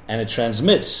reflects and it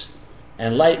transmits,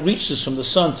 and light reaches from the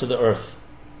sun to the earth.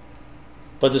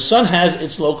 But the sun has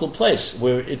its local place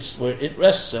where it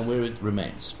rests and where it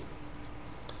remains.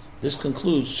 This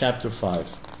concludes chapter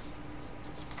 5.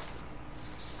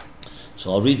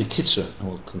 So I'll read the Kitzur and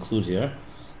we'll conclude here.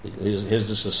 Here's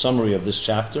just a summary of this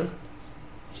chapter.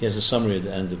 He has a summary at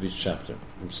the end of each chapter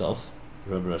himself,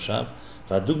 Rebbe Rashab.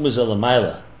 V'adugma zel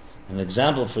l'mayla, an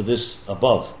example for this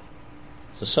above.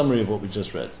 It's a summary of what we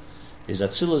just read. Is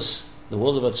Atzilus, the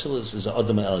world of Atzilus is the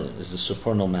Adam Elyon, is the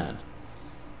supernal man.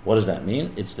 What does that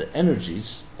mean? It's the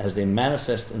energies as they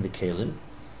manifest in the kelim.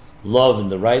 Love in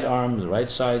the right arm, the right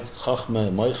side, Chachma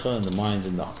and Moicha in the mind,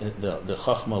 and the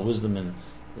Chachma, wisdom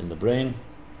in the brain,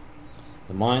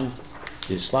 the mind.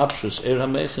 The Slapshus Eir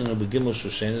HaMeichen Ubegimel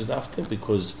Shoshen is Dafka,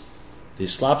 because the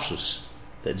Slapshus,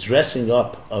 the dressing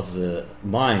up of the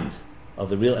mind, of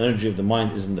the real energy of the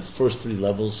mind, is in the first three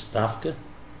levels, Dafka,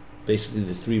 basically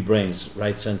the three brains,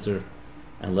 right, center,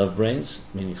 and left brains,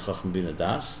 meaning Chacham Bina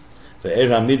Das. Ve'er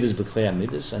HaMidas B'klei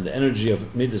HaMidas, and the energy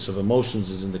of Midas, of emotions,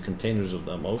 is in the containers of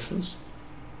the emotions.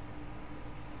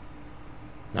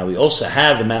 Now we also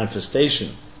have the manifestation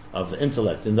of the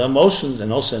intellect in the emotions,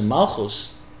 and also in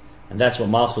Malchus, and that's what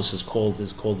Malchus is called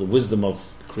the wisdom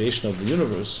of the creation of the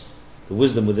universe, the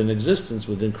wisdom within existence,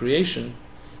 within creation,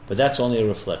 but that's only a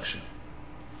reflection.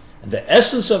 And the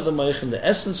essence of the Moich and the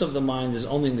essence of the mind is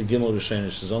only in the Gimel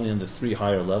Rishonish, is only in the three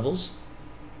higher levels,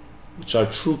 which are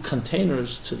true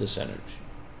containers to this energy.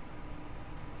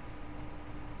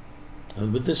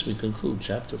 And with this we conclude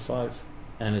chapter 5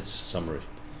 and its summary.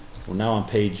 We're now on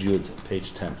page Yud,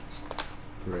 page 10.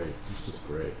 Great. This is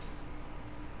great.